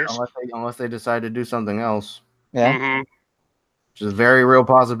 2-3 years? Unless they decide to do something else. Yeah. Mm-hmm. Which is a very real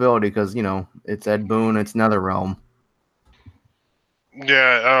possibility because, it's Ed Boon, it's NetherRealm.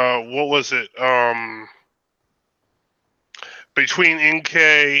 Yeah, what was it? Between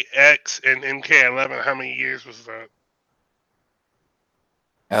NKX and NK11, how many years was that?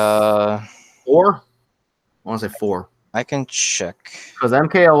 4? I want to say 4. I can check. Because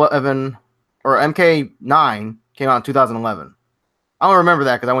MK11 or MK9 came out in 2011. I don't remember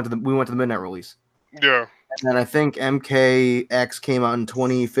that because we went to the midnight release. Yeah. And then I think MKX came out in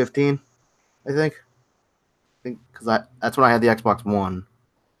 2015. I think because that's when I had the Xbox One.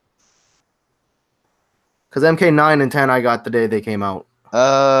 Because MK9 and 10 I got the day they came out.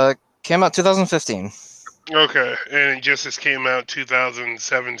 Came out 2015. Okay, and Injustice came out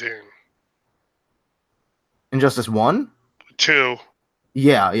 2017. Injustice 1? 2.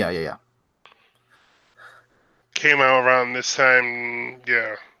 Yeah. Came out around this time,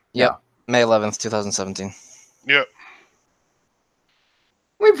 yeah. Yep, May 11th, 2017. Yep.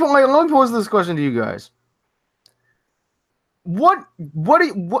 Let me pose this question to you guys. What would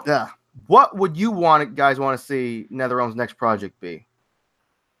you guys want to see NetherRealm's next project be?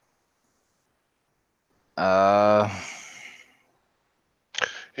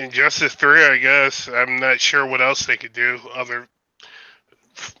 Injustice 3, I guess. I'm not sure what else they could do other.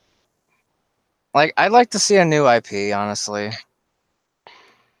 Like, I'd like to see a new IP, honestly.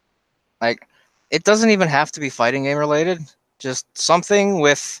 Like, it doesn't even have to be fighting game related. Just something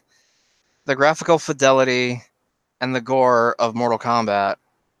with the graphical fidelity and the gore of Mortal Kombat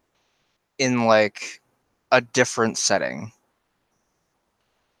in like a different setting.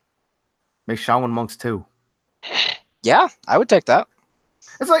 Make Shaolin Monks 2. Yeah, I would take that.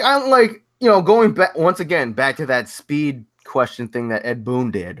 It's like I'm like, going back once again back to that speed question thing that Ed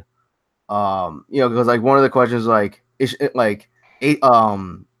Boon did. Because like one of the questions like is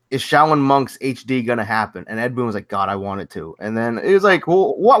Shaolin Monks HD gonna happen? And Ed Boon was like, God, I want it to. And then it was like,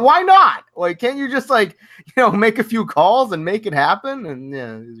 well, why not? Like, can't you just like make a few calls and make it happen? And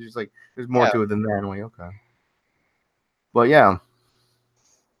yeah, it's just like there's more to it than that. I'm like, okay, but yeah,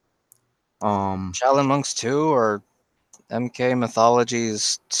 Shaolin Monks 2 or MK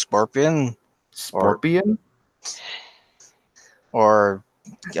Mythology's Scorpion or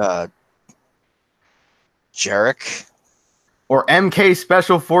Jarek or MK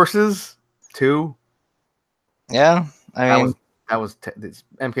Special Forces 2. Yeah, I mean this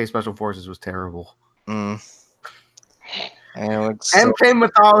MK Special Forces was terrible. MK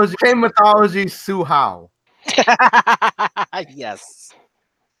Mythology Suhao. Yes.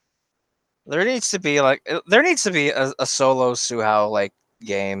 There needs to be a solo Suhao like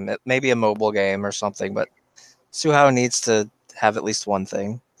game, maybe a mobile game or something, but Suhao needs to have at least one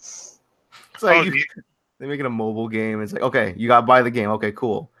thing. It's like they make it a mobile game. It's like, okay, you gotta buy the game. Okay,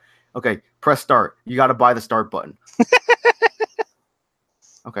 cool. Okay, press start. You gotta buy the start button.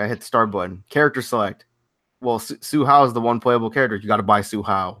 Okay, I hit the start button. Character select. Well, Suhao is the one playable character. You gotta buy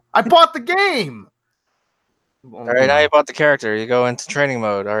Suhao. I bought the game. All right, now you bought the character. You go into training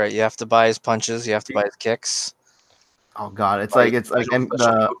mode. All right, you have to buy his punches. You have to buy his kicks. Oh God, it's like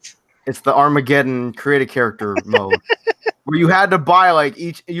the Armageddon create a character mode where you had to buy like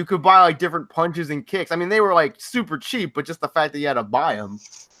you could buy like different punches and kicks. I mean, they were like super cheap, but just the fact that you had to buy them.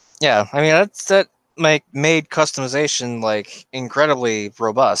 Yeah, I mean that made customization like incredibly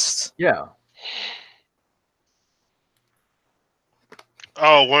robust. Yeah.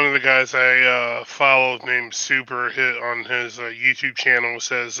 Oh, one of the guys I followed named Super hit on his YouTube channel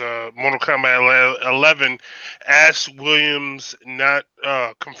says Mortal Kombat 11 asked Williams not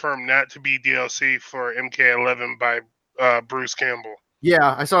confirmed not to be DLC for MK11 by Bruce Campbell.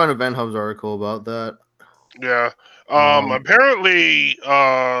 Yeah, I saw an Event Hubs article about that. Yeah. Apparently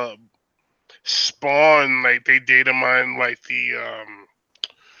Spawn, like they data mine like the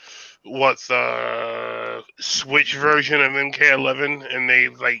what's the Switch version of MK11, and they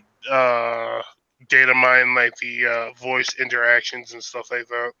like data mine like the voice interactions and stuff like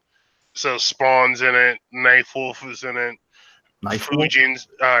that. So Spawn's in it, Nightwolf is in it, Fujin's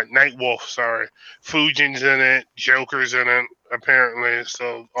Nightwolf, sorry, Fujin's in it, Joker's in it apparently.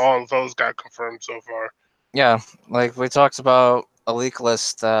 So all of those got confirmed so far. Yeah, like we talked about a leak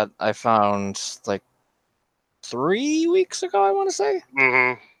list that I found like 3 weeks ago, I want to say.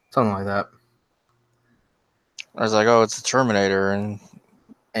 Mm-hmm. Something like that. I was like, oh, it's the Terminator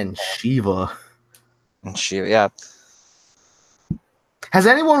and Shiva. And Shiva, yeah. Has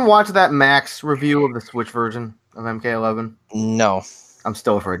anyone watched that Max review of the Switch version of MK11? No. I'm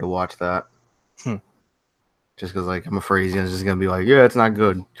still afraid to watch that. Just because, like, I'm afraid he's just gonna be like, yeah, it's not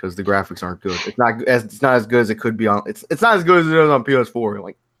good because the graphics aren't good. It's not as good as it could be on. It's not as good as it is on PS4.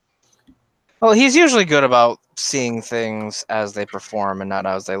 Like, well, he's usually good about seeing things as they perform and not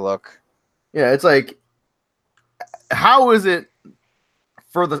as they look. Yeah, it's like, how is it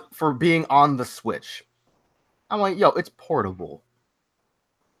for being on the Switch? I'm like, yo, it's portable.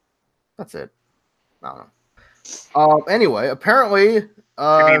 That's it. I don't know. Anyway, apparently,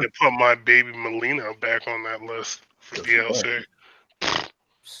 I need to put my baby Melina back on that list for DLC.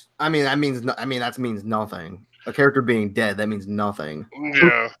 I mean, that means nothing. A character being dead, that means nothing.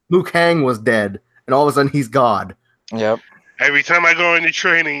 Yeah. Liu Kang was dead, and all of a sudden he's God. Yep. Every time I go into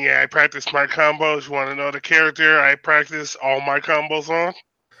training, I practice my combos. Want to know the character I practice all my combos on?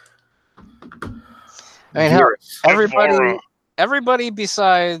 I mean, everybody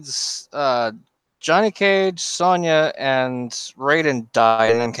besides Johnny Cage, Sonya, and Raiden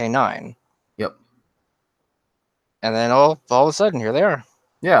died in MK9. Yep. And then all of a sudden, here they are.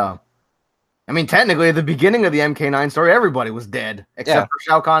 Yeah. I mean, technically, at the beginning of the MK9 story, everybody was dead except for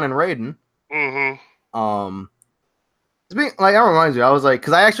Shao Kahn and Raiden. Mm-hmm. Like, that reminds me, I was like,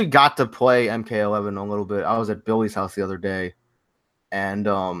 because I actually got to play MK11 a little bit. I was at Billy's house the other day, and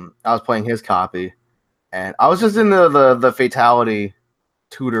I was playing his copy, and I was just in the fatality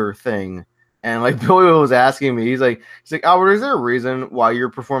tutor thing, and like Billy was asking me, he's like, Albert, is there a reason why you're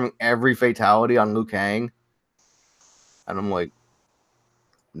performing every fatality on Liu Kang? And I'm like,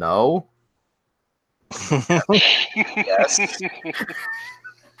 no. Yes.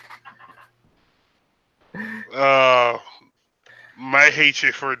 My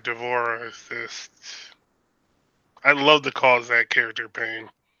hatred for D'Vorah is just I love to cause that character pain.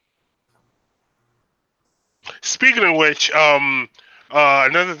 Speaking of which,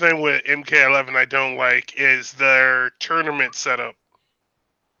 another thing with MK11 I don't like is their tournament setup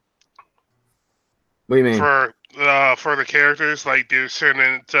What do you mean? for the characters. Like there's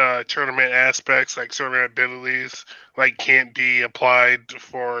certain tournament aspects, like certain abilities, like can't be applied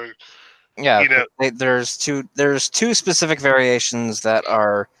for. Yeah, You know, there's two specific variations that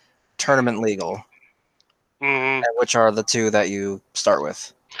are tournament legal, mhm. which are the two that you start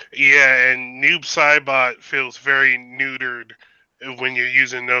with. Yeah, and Noob Saibot feels very neutered when you're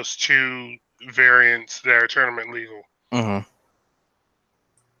using those two variants that are tournament legal. Mm-hmm.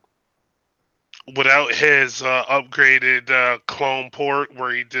 Without his upgraded clone port,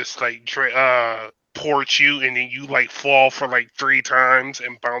 where he just like ports you and then you like fall for like 3 times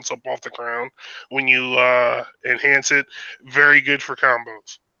and bounce up off the ground when you enhance it. Very good for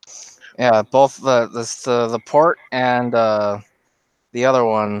combos. Yeah, both the port and the other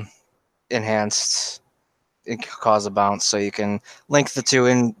one enhanced. It can cause a bounce, so you can link the two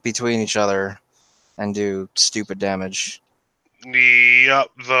in between each other and do stupid damage. The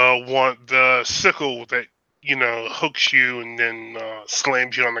sickle that hooks you and then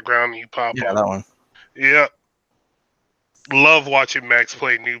slams you on the ground and you pop Yeah, up. that one. Yep. Love watching Max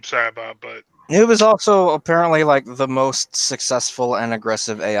play Noob Saibot, but Noob is also apparently like the most successful and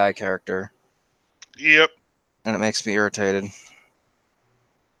aggressive AI character, yep. and it makes me irritated.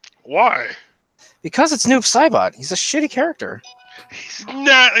 Why? Because it's Noob Saibot. He's a shitty character. He's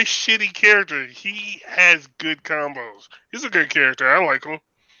not a shitty character. He has good combos. He's a good character. I like him.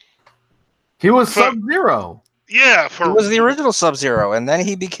 He was Sub-Zero. Yeah, He was the original Sub-Zero, and then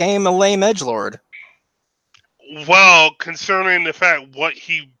he became a lame edgelord. Well, concerning the fact what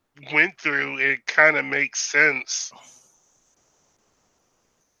he went through, it kind of makes sense.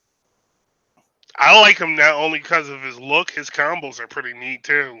 I like him not only because of his look, his combos are pretty neat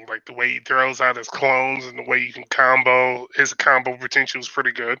too. Like the way he throws out his clones and the way you can combo. His combo potential is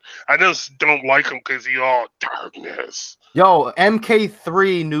pretty good. I just don't like him because he all darkness. Yo,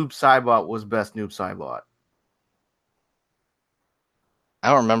 MK3 Noob Saibot was best Noob Saibot. I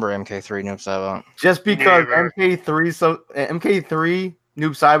don't remember MK3 Noob Saibot. Just because MK3 Noob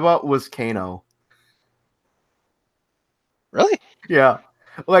Saibot was Kano. Really? Yeah.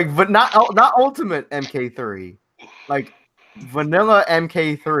 Like, but not ultimate MK3. Like vanilla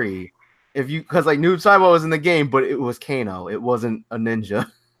MK3. Because like Noob Saibot was in the game, but it was Kano. It wasn't a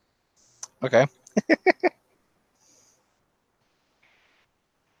ninja. Okay.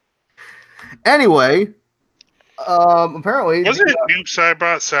 Anyway, apparently Wasn't Noob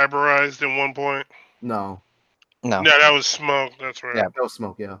Saibot cyberized at one point? No, that was Smoke. That's right. Yeah, that was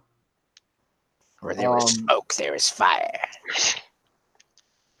Smoke. Yeah. Where there is smoke, there is fire.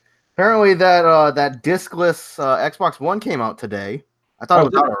 Apparently, that discless Xbox One came out today. I thought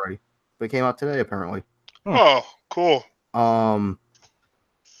it was out already, but it came out today. Apparently. Oh, cool. I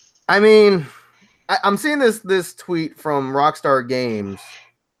mean, I'm seeing this tweet from Rockstar Games,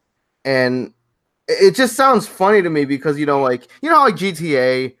 and it just sounds funny to me because like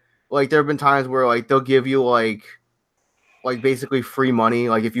GTA, like there have been times where like they'll give you like basically free money,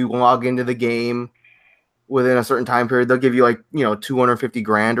 like if you log into the game within a certain time period, they'll give you like 250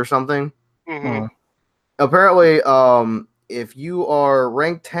 grand or something. Mm-hmm. Apparently, if you are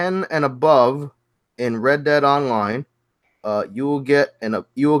ranked 10 and above in Red Dead Online, you will get a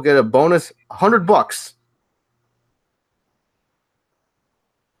bonus $100.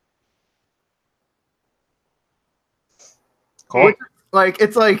 Cool. Which,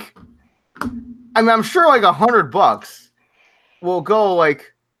 it's like, I mean, I'm sure like $100 will go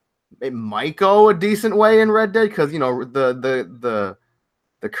like, it might go a decent way in Red Dead because the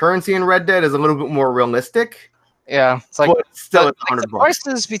currency in Red Dead is a little bit more realistic. Yeah, it's like but still it's $100. The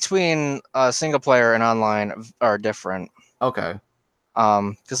prices between single player and online are different. Okay.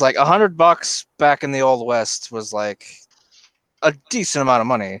 Because like $100 back in the old West was like a decent amount of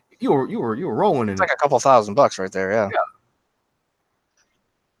money. You were rolling in it's like a couple $1,000 right there. Yeah.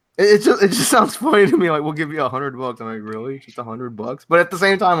 It just sounds funny to me. Like, we'll give you $100. I'm like, really? Just $100? But at the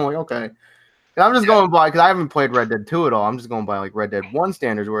same time, I'm like, okay. And I'm just going by because I haven't played Red Dead 2 at all. I'm just going by like Red Dead 1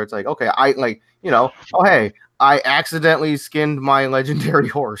 standards, where it's like, okay, I like oh hey, I accidentally skinned my legendary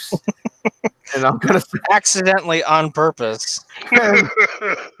horse, and I'm gonna accidentally on purpose.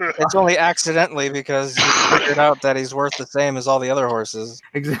 It's only accidentally because you figured out that he's worth the same as all the other horses.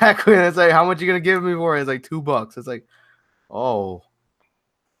 Exactly. And it's like, how much are you gonna give me for it? It's like $2. It's like, oh.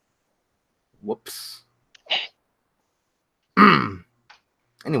 Whoops.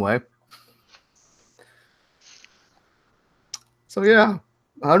 Anyway. So yeah,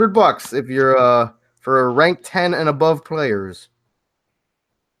 $100 if you're for ranked 10 and above players.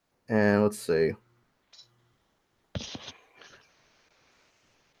 And let's see.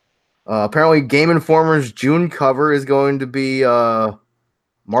 Apparently, Game Informer's June cover is going to be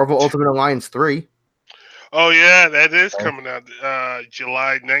Marvel Ultimate Alliance 3. Oh yeah, that is coming out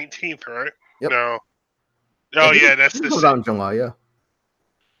July 19th, right? Yep. No. Oh yeah, that's It the comes out in July, yeah.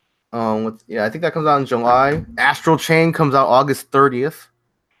 I think that comes out in July. Astral Chain comes out August 30th.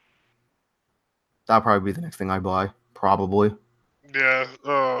 That'll probably be the next thing I buy, probably. Yeah,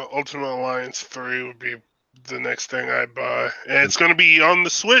 Ultimate Alliance 3 would be the next thing I buy. And it's going to be on the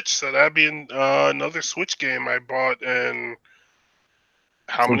Switch, so that'd be another Switch game I bought in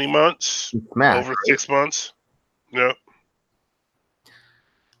how many months? Smash, Over 6 months. Yep.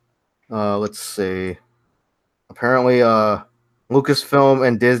 Let's see. Apparently, Lucasfilm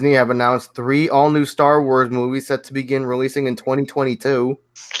and Disney have announced 3 all-new Star Wars movies set to begin releasing in 2022.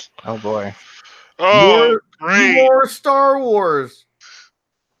 Oh boy. Oh, great. More Star Wars.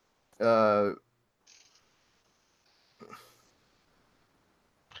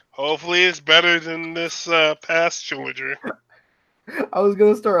 Hopefully it's better than this past trilogy. I was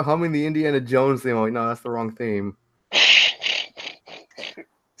gonna start humming the Indiana Jones theme. I'm like, no, that's the wrong theme.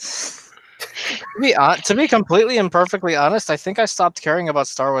 To be completely and perfectly honest, I think I stopped caring about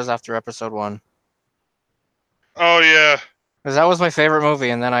Star Wars after Episode 1. Oh, yeah. Because that was my favorite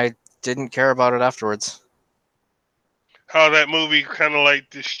movie, and then I didn't care about it afterwards. How that movie kind of like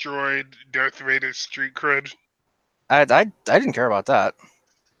destroyed Darth Vader's street cred. I didn't care about that.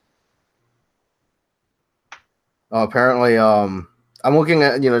 Apparently, I'm looking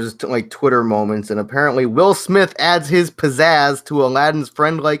at just like Twitter moments, and apparently Will Smith adds his pizzazz to Aladdin's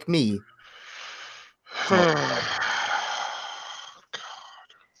Friend Like Me.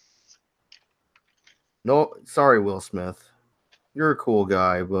 No, sorry, Will Smith. You're a cool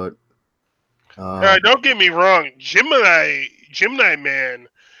guy, but don't get me wrong. Gemini Man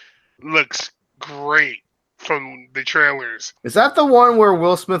looks great from the trailers. is that the one where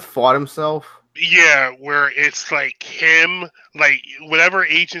Will Smith fought himself? Yeah, where it's like him, like whatever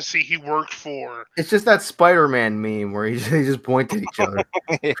agency he worked for. It's just that Spider-Man meme where they just point at each other.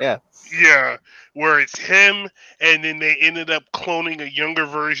 Yeah. Yeah, where it's him, and then they ended up cloning a younger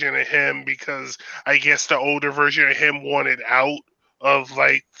version of him because I guess the older version of him wanted out of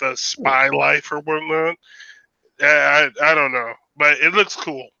like the spy life or whatnot. I don't know, but it looks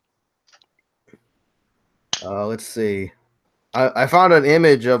cool. Let's see. I found an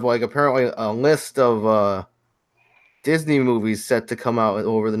image of like apparently a list of Disney movies set to come out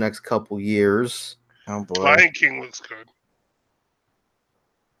over the next couple years. Oh boy. Lion King looks good.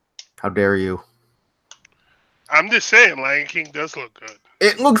 How dare you? I'm just saying, Lion King does look good.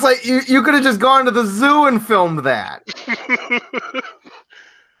 It looks like you could have just gone to the zoo and filmed that.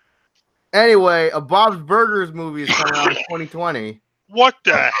 Anyway, a Bob's Burgers movie is coming out in 2020. What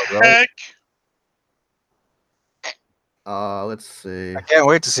the heck? Let's see. I can't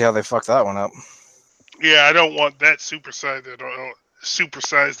wait to see how they fuck that one up. Yeah, I don't want that supersized at all.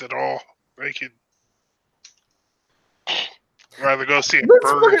 Supersized at all. I could rather go see a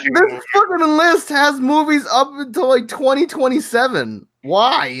Burger King movie. This fucking list has movies up until like 2027.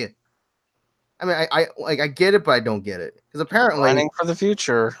 Why? I mean, I get it, but I don't get it because apparently Planning for the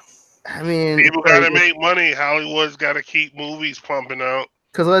future. I mean, People gotta make money. Hollywood's gotta keep movies pumping out,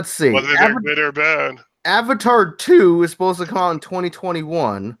 because let's see, whether they're good or bad. Avatar 2 is supposed to come out in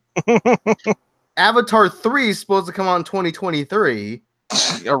 2021. Avatar 3 is supposed to come out in 2023.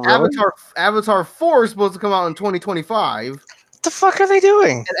 Really? Avatar 4 is supposed to come out in 2025. What the fuck are they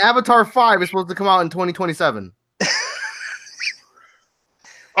doing? And Avatar 5 is supposed to come out in 2027.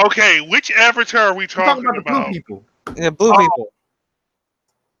 Okay, which Avatar are we talking We're talking about the about? blue people. Yeah, blue people.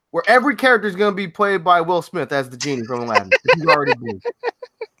 Where every character is going to be played by Will Smith as the genie from Aladdin. He's already blue.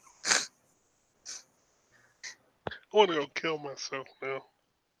 I want to go kill myself now.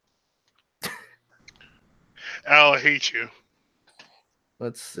 Al, I hate you.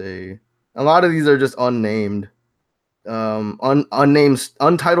 Let's see. A lot of these are just unnamed. Unnamed,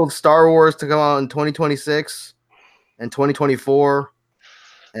 untitled Star Wars to come out in 2026 and 2024,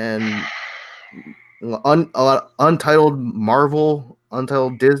 and untitled Marvel,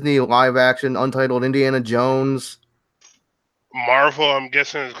 untitled Disney live action, untitled Indiana Jones. Marvel, I'm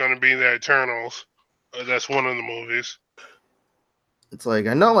guessing, is going to be the Eternals. That's one of the movies. It's like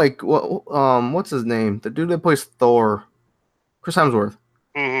I know, like what's his name? The dude that plays Thor, Chris Hemsworth.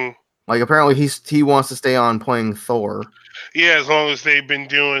 Mm-hmm. Like apparently he wants to stay on playing Thor. Yeah, as long as they've been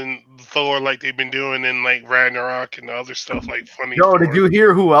doing Thor like they've been doing in like Ragnarok and other stuff like funny. Yo, Thor. did you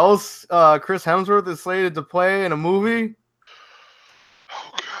hear who else Chris Hemsworth is slated to play in a movie?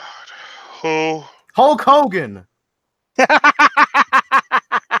 Oh God, who? Hulk Hogan.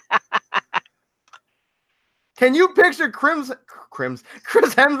 Can you picture Chris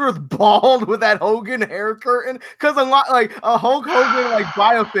Hemsworth bald with that Hogan hair curtain? Because a lot like a Hulk Hogan like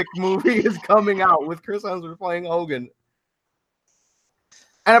biopic movie is coming out with Chris Hemsworth playing Hogan.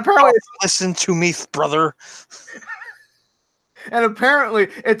 And apparently, Listen to me, brother.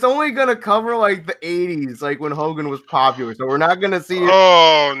 it's only gonna cover like the 80s, like when Hogan was popular. So we're not gonna see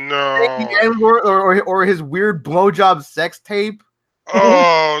Oh no! or his weird blowjob sex tape.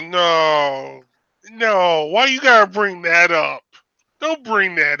 Oh no! No! Why you gotta bring that up? Don't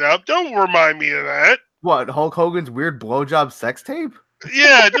bring that up. Don't remind me of that. What, Hulk Hogan's weird blowjob sex tape?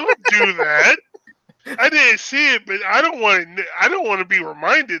 Yeah, don't do that. I didn't see it, but I don't want to be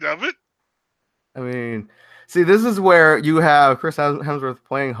reminded of it. I mean, see, this is where you have Chris Hemsworth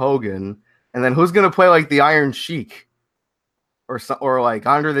playing Hogan, and then who's gonna play like the Iron Sheik, or like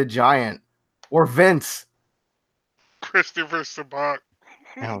Andre the Giant, or Vince, Christopher Sabat.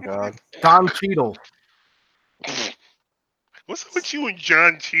 Oh God. Don Cheadle, What's up with you and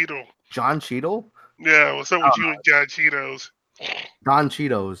John Cheadle? John Cheadle, Yeah, what's up with you and John Cheetos? Don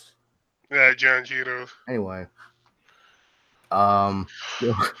Cheetos. Yeah, John Cheetos. Anyway,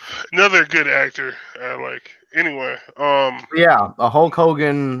 Another good actor I like. Anyway, yeah, a Hulk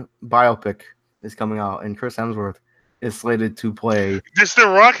Hogan biopic is coming out, and Chris Hemsworth is slated to play. does The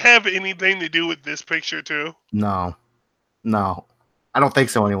Rock have anything to do with this picture too? No, I don't think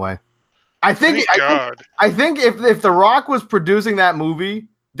so. Anyway, I think Thank God. I think if The Rock was producing that movie,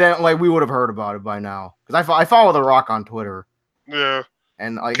 then like we would have heard about it by now. Because I follow The Rock on Twitter, Yeah,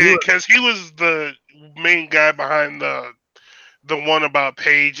 and like because he was the main guy behind the one about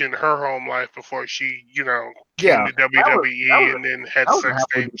Paige and her home life before she, came to WWE and then had sex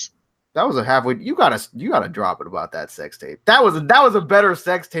tapes. that was a halfway. You gotta drop it about that sex tape. That was a better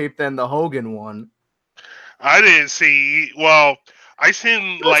sex tape than the Hogan one. I didn't see. Well, I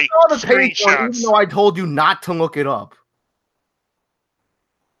seen like saw the Paige one, screenshots. even though I told you not to look it up.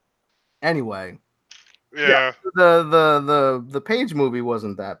 Anyway, Yeah. the Paige movie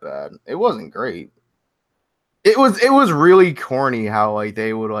wasn't that bad. It wasn't great. It was really corny how like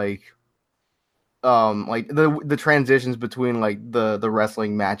they would like the transitions between like the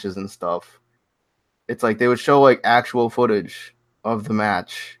wrestling matches and stuff. It's like they would show like actual footage of the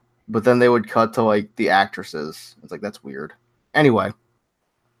match, but then they would cut to like the actresses. It's like that's weird. Anyway,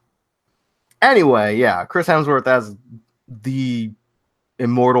 yeah, Chris Hemsworth as the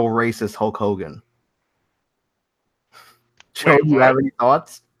immortal racist Hulk Hogan. Joe, Wait, do you what? have any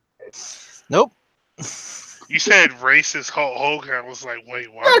thoughts? Nope. You said racist Hulk Hogan. I was like,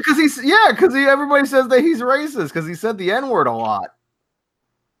 wait, what? Yeah, because everybody says that he's racist because he said the N-word a lot.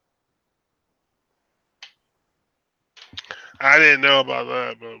 I didn't know about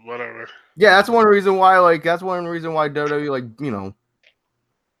that, but whatever. Yeah, that's one reason why WWE, like,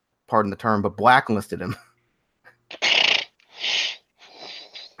 pardon the term, but blacklisted him.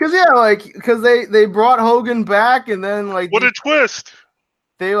 Because they brought Hogan back, and then like What a twist!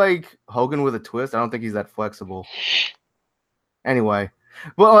 they like Hogan with a twist. I don't think he's that flexible. Anyway,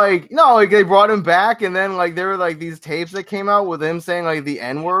 but like no, like they brought him back, and then like there were like these tapes that came out with him saying like the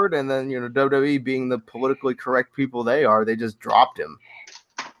N-word, and then WWE being the politically correct people they are, they just dropped him.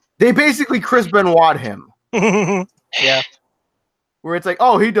 They basically Chris Benoit him. Yeah. Where it's like,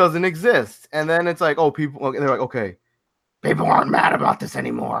 oh, he doesn't exist, and then it's like, oh, people, they're like, okay, people aren't mad about this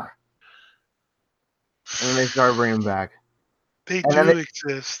anymore, and then they start bringing him back. They And then do they-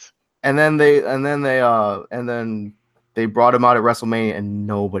 exist. And then they brought him out at WrestleMania and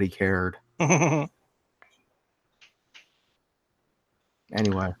nobody cared. Anyway.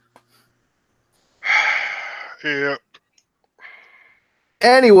 Yeah.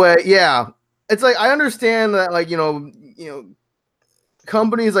 Anyway, yeah. It's like I understand that like,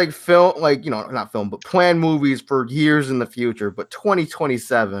 companies like film like, not film, but plan movies for years in the future, but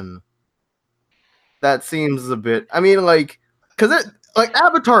 2027 that seems a bit I mean like cuz it like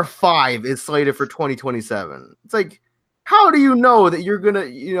Avatar 5 is slated for 2027. It's like, how do you know that you're gonna,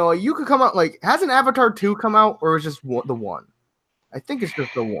 you could come out like, hasn't Avatar 2 come out, or is just the one? I think it's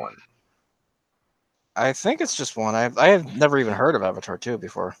just the one. I think it's just one. I have never even heard of Avatar 2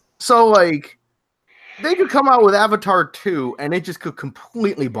 before. So like, they could come out with Avatar 2, and it just could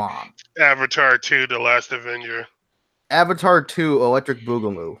completely bomb. Avatar 2, The Last Avenger. Avatar 2, Electric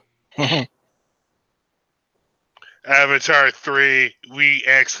Boogaloo. Avatar 3, we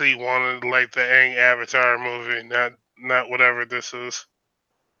actually wanted like the Aang Avatar movie, not whatever this is.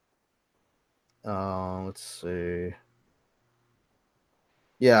 Let's see.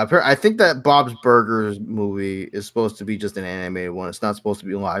 Yeah, I think that Bob's Burgers movie is supposed to be just an animated one. It's not supposed to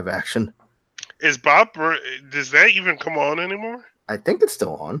be live action. Is Bob? Does that even come on anymore? I think it's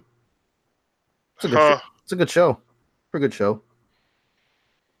still on. It's a good Huh. show. It's a good show. Pretty good show.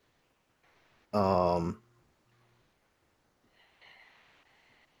 I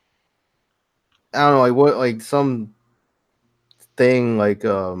don't know, like what, like some thing, like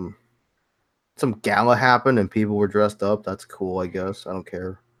some gala happened and people were dressed up. That's cool, I guess. I don't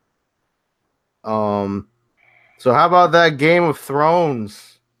care. So how about that Game of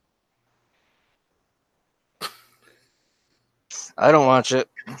Thrones? I don't watch it.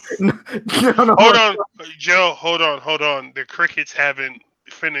 no, Hold on, Joe. Hold on. The crickets haven't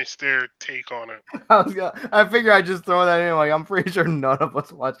finished their take on it. I figure I'd just throw that in. Like, I'm pretty sure none of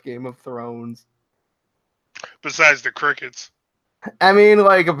us watch Game of Thrones. Besides the crickets. I mean,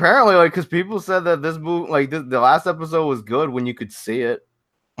 like, apparently, like, because people said that this movie, like, the last episode was good when you could see it.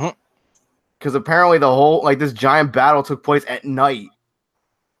 Because apparently the whole, like, this giant battle took place at night.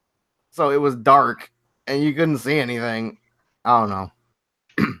 So it was dark, and you couldn't see anything. I don't know.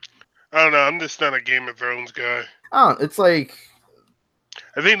 I don't know. I'm just not a Game of Thrones guy. It's like...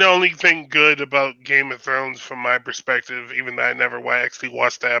 I think the only thing good about Game of Thrones, from my perspective, even though I never actually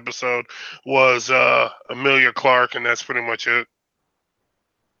watched the episode, was Emilia Clarke, and that's pretty much it.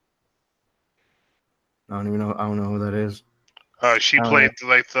 I don't even know. I don't know who that is. She played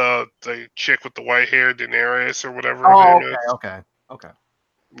like the chick with the white hair, Daenerys or whatever Oh, her name is. okay.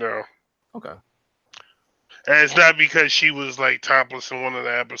 No. Okay. And it's not because she was like topless in one of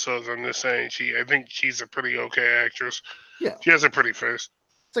the episodes. I'm just saying I think she's a pretty okay actress. Yeah. She has a pretty face.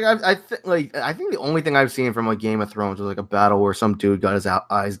 It's like I think the only thing I've seen from like Game of Thrones was like a battle where some dude got his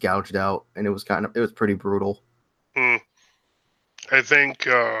eyes gouged out, and it was pretty brutal. I think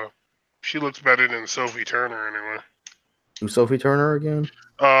she looks better than Sophie Turner anyway. Who's Sophie Turner again?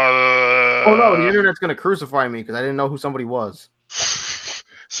 Oh no, the internet's gonna crucify me because I didn't know who somebody was.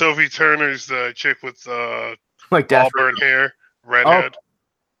 Sophie Turner's the chick with like auburn hair, redhead.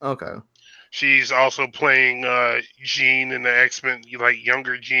 Oh. Okay. She's also playing Jean in the X-Men, like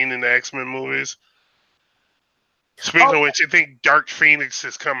younger Jean in the X-Men movies. Speaking of which, I think Dark Phoenix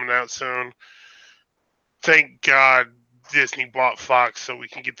is coming out soon. Thank God Disney bought Fox so we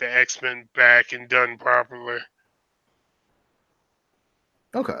can get the X-Men back and done properly.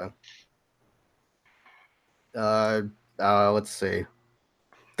 Okay. Let's see.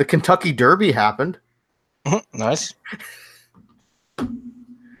 The Kentucky Derby happened. Nice.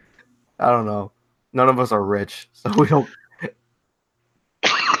 I don't know. None of us are rich, so we don't.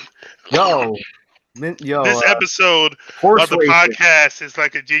 This episode of the podcast is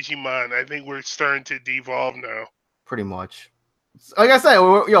like a Digimon. I think we're starting to devolve now. Pretty much. Like I said,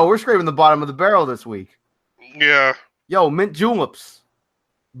 we're scraping the bottom of the barrel this week. Yeah. Yo, mint juleps,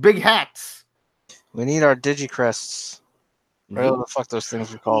 big hats. We need our Digicrests. Whatever the fuck those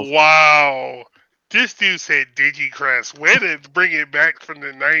things are called. Wow. This dude said Digicrest. Way to bring it back from the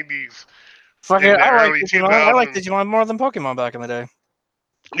 90s. Fuck it, I like Digimon more than Pokemon back in the day.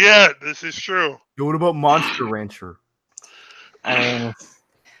 Yeah, this is true. Yo, what about Monster Rancher? I mean,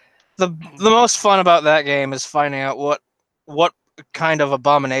 the most fun about that game is finding out what kind of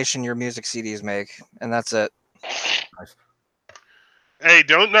abomination your music CDs make, and that's it. Nice. Hey,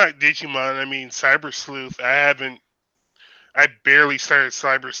 don't knock Digimon. I mean, Cyber Sleuth. I barely started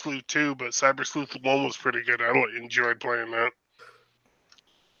Cyber Sleuth 2, but Cyber Sleuth 1 was pretty good. I enjoyed playing that.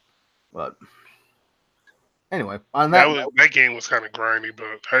 But anyway, on that game was kind of grindy,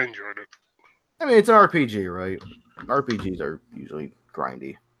 but I enjoyed it. I mean, it's an RPG, right? RPGs are usually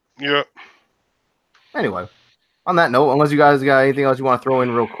grindy. Yeah. Anyway, on that note, unless you guys got anything else you want to throw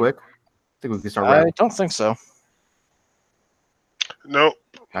in real quick, I think we can start. I don't think so. Nope.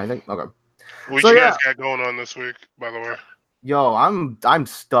 I think okay. What you guys got going on this week, by the way? Yo, I'm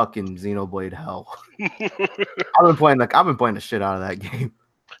stuck in Xenoblade Hell. I've been playing the shit out of that game.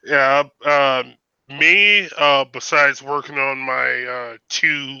 Yeah, me, besides working on my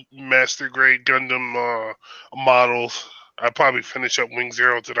 2 master grade Gundam models, I probably finish up Wing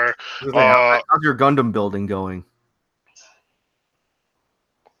Zero today. How's your Gundam building going?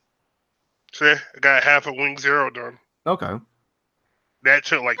 See, I got half of Wing Zero done. Okay. That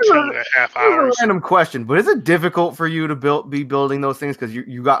took like 2.5 hours. A random question, but is it difficult for you to be building those things because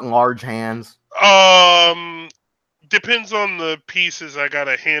you got large hands? Depends on the pieces I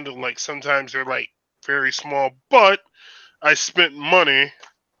gotta handle. Like sometimes they're like very small, but I spent money.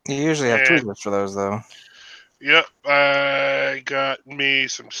 You usually have tweezers for those, though. Yep, I got me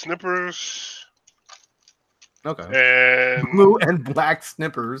some snippers. Okay. And blue and black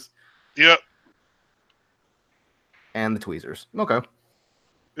snippers. Yep. And the tweezers. Okay.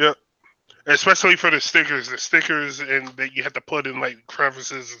 Yep. Especially for the stickers and that you have to put in like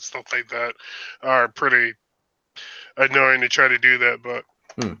crevices and stuff like that are pretty annoying to try to do that. But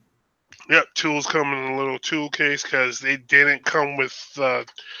yep, tools come in a little tool case because they didn't come with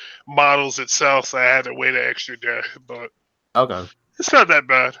models itself, so I had to wait an extra day. But Okay. it's not that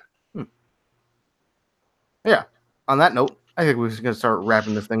bad. Yeah. On that note, I think we're just gonna start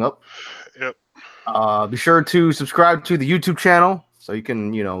wrapping this thing up. Yep. Be sure to subscribe to the YouTube channel so you can,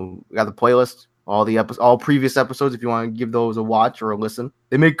 we got the playlist, all previous episodes if you want to give those a watch or a listen.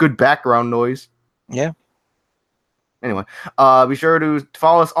 They make good background noise. Yeah. Anyway, be sure to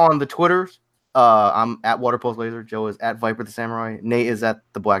follow us on the Twitters. I'm at Waterpost Laser. Joe is at Viper the Samurai. Nate is at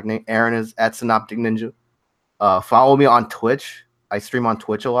the Black Nate. Aaron is at Synoptic Ninja. Follow me on Twitch. I stream on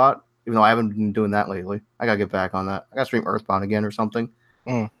Twitch a lot, even though I haven't been doing that lately. I gotta get back on that. I gotta stream Earthbound again or something.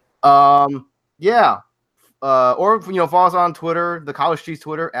 Yeah. Or follow us on Twitter, the College Cheese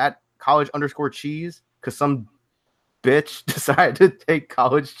Twitter at college_cheese, because some bitch decided to take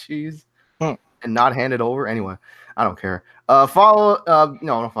college cheese and not hand it over. Anyway, I don't care. Don't follow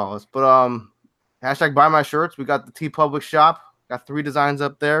us, but hashtag buy my shirts. We got the TeePublic shop. Got 3 designs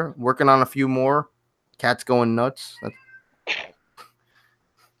up there. Working on a few more. Cat's going nuts.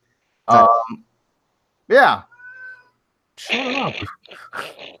 Yeah. Shut up.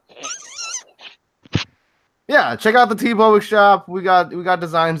 Yeah, check out the TeePublic shop. We got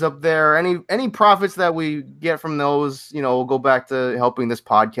designs up there. Any profits that we get from those, will go back to helping this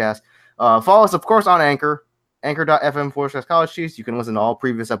podcast. Follow us, of course, on Anchor, anchor.fm/College Cheese. You can listen to all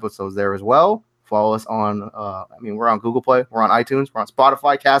previous episodes there as well. Follow us on, we're on Google Play, we're on iTunes, we're on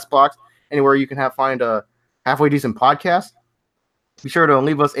Spotify, Castbox, anywhere you can find a halfway decent podcast. Be sure to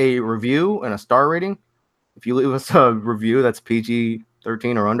leave us a review and a star rating. If you leave us a review that's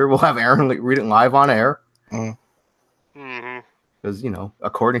PG-13 or under, we'll have Aaron read it live on air. Because,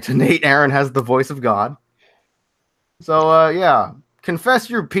 according to Nate, Aaron has the voice of God. So, yeah. Confess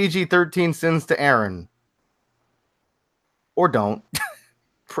your PG-13 sins to Aaron. Or don't.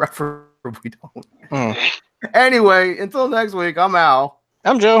 Preferably don't. Anyway, until next week, I'm Al.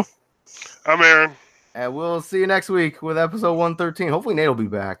 I'm Joe. I'm Aaron. And we'll see you next week with episode 113. Hopefully Nate will be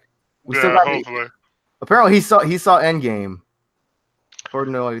back. Hopefully. Apparently he saw Endgame.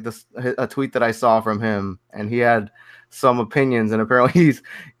 According to a tweet that I saw from him, and he had some opinions, and apparently he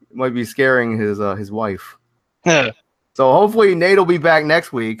might be scaring his wife. Yeah. So hopefully Nate will be back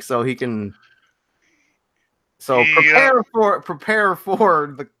next week, so he can. So prepare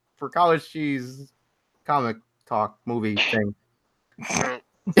for College Cheese comic talk movie thing.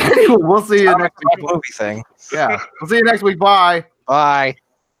 Anyway, we'll see you next week. Movie thing. Yeah, we'll see you next week. Bye. Bye.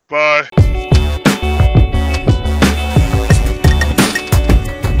 Bye.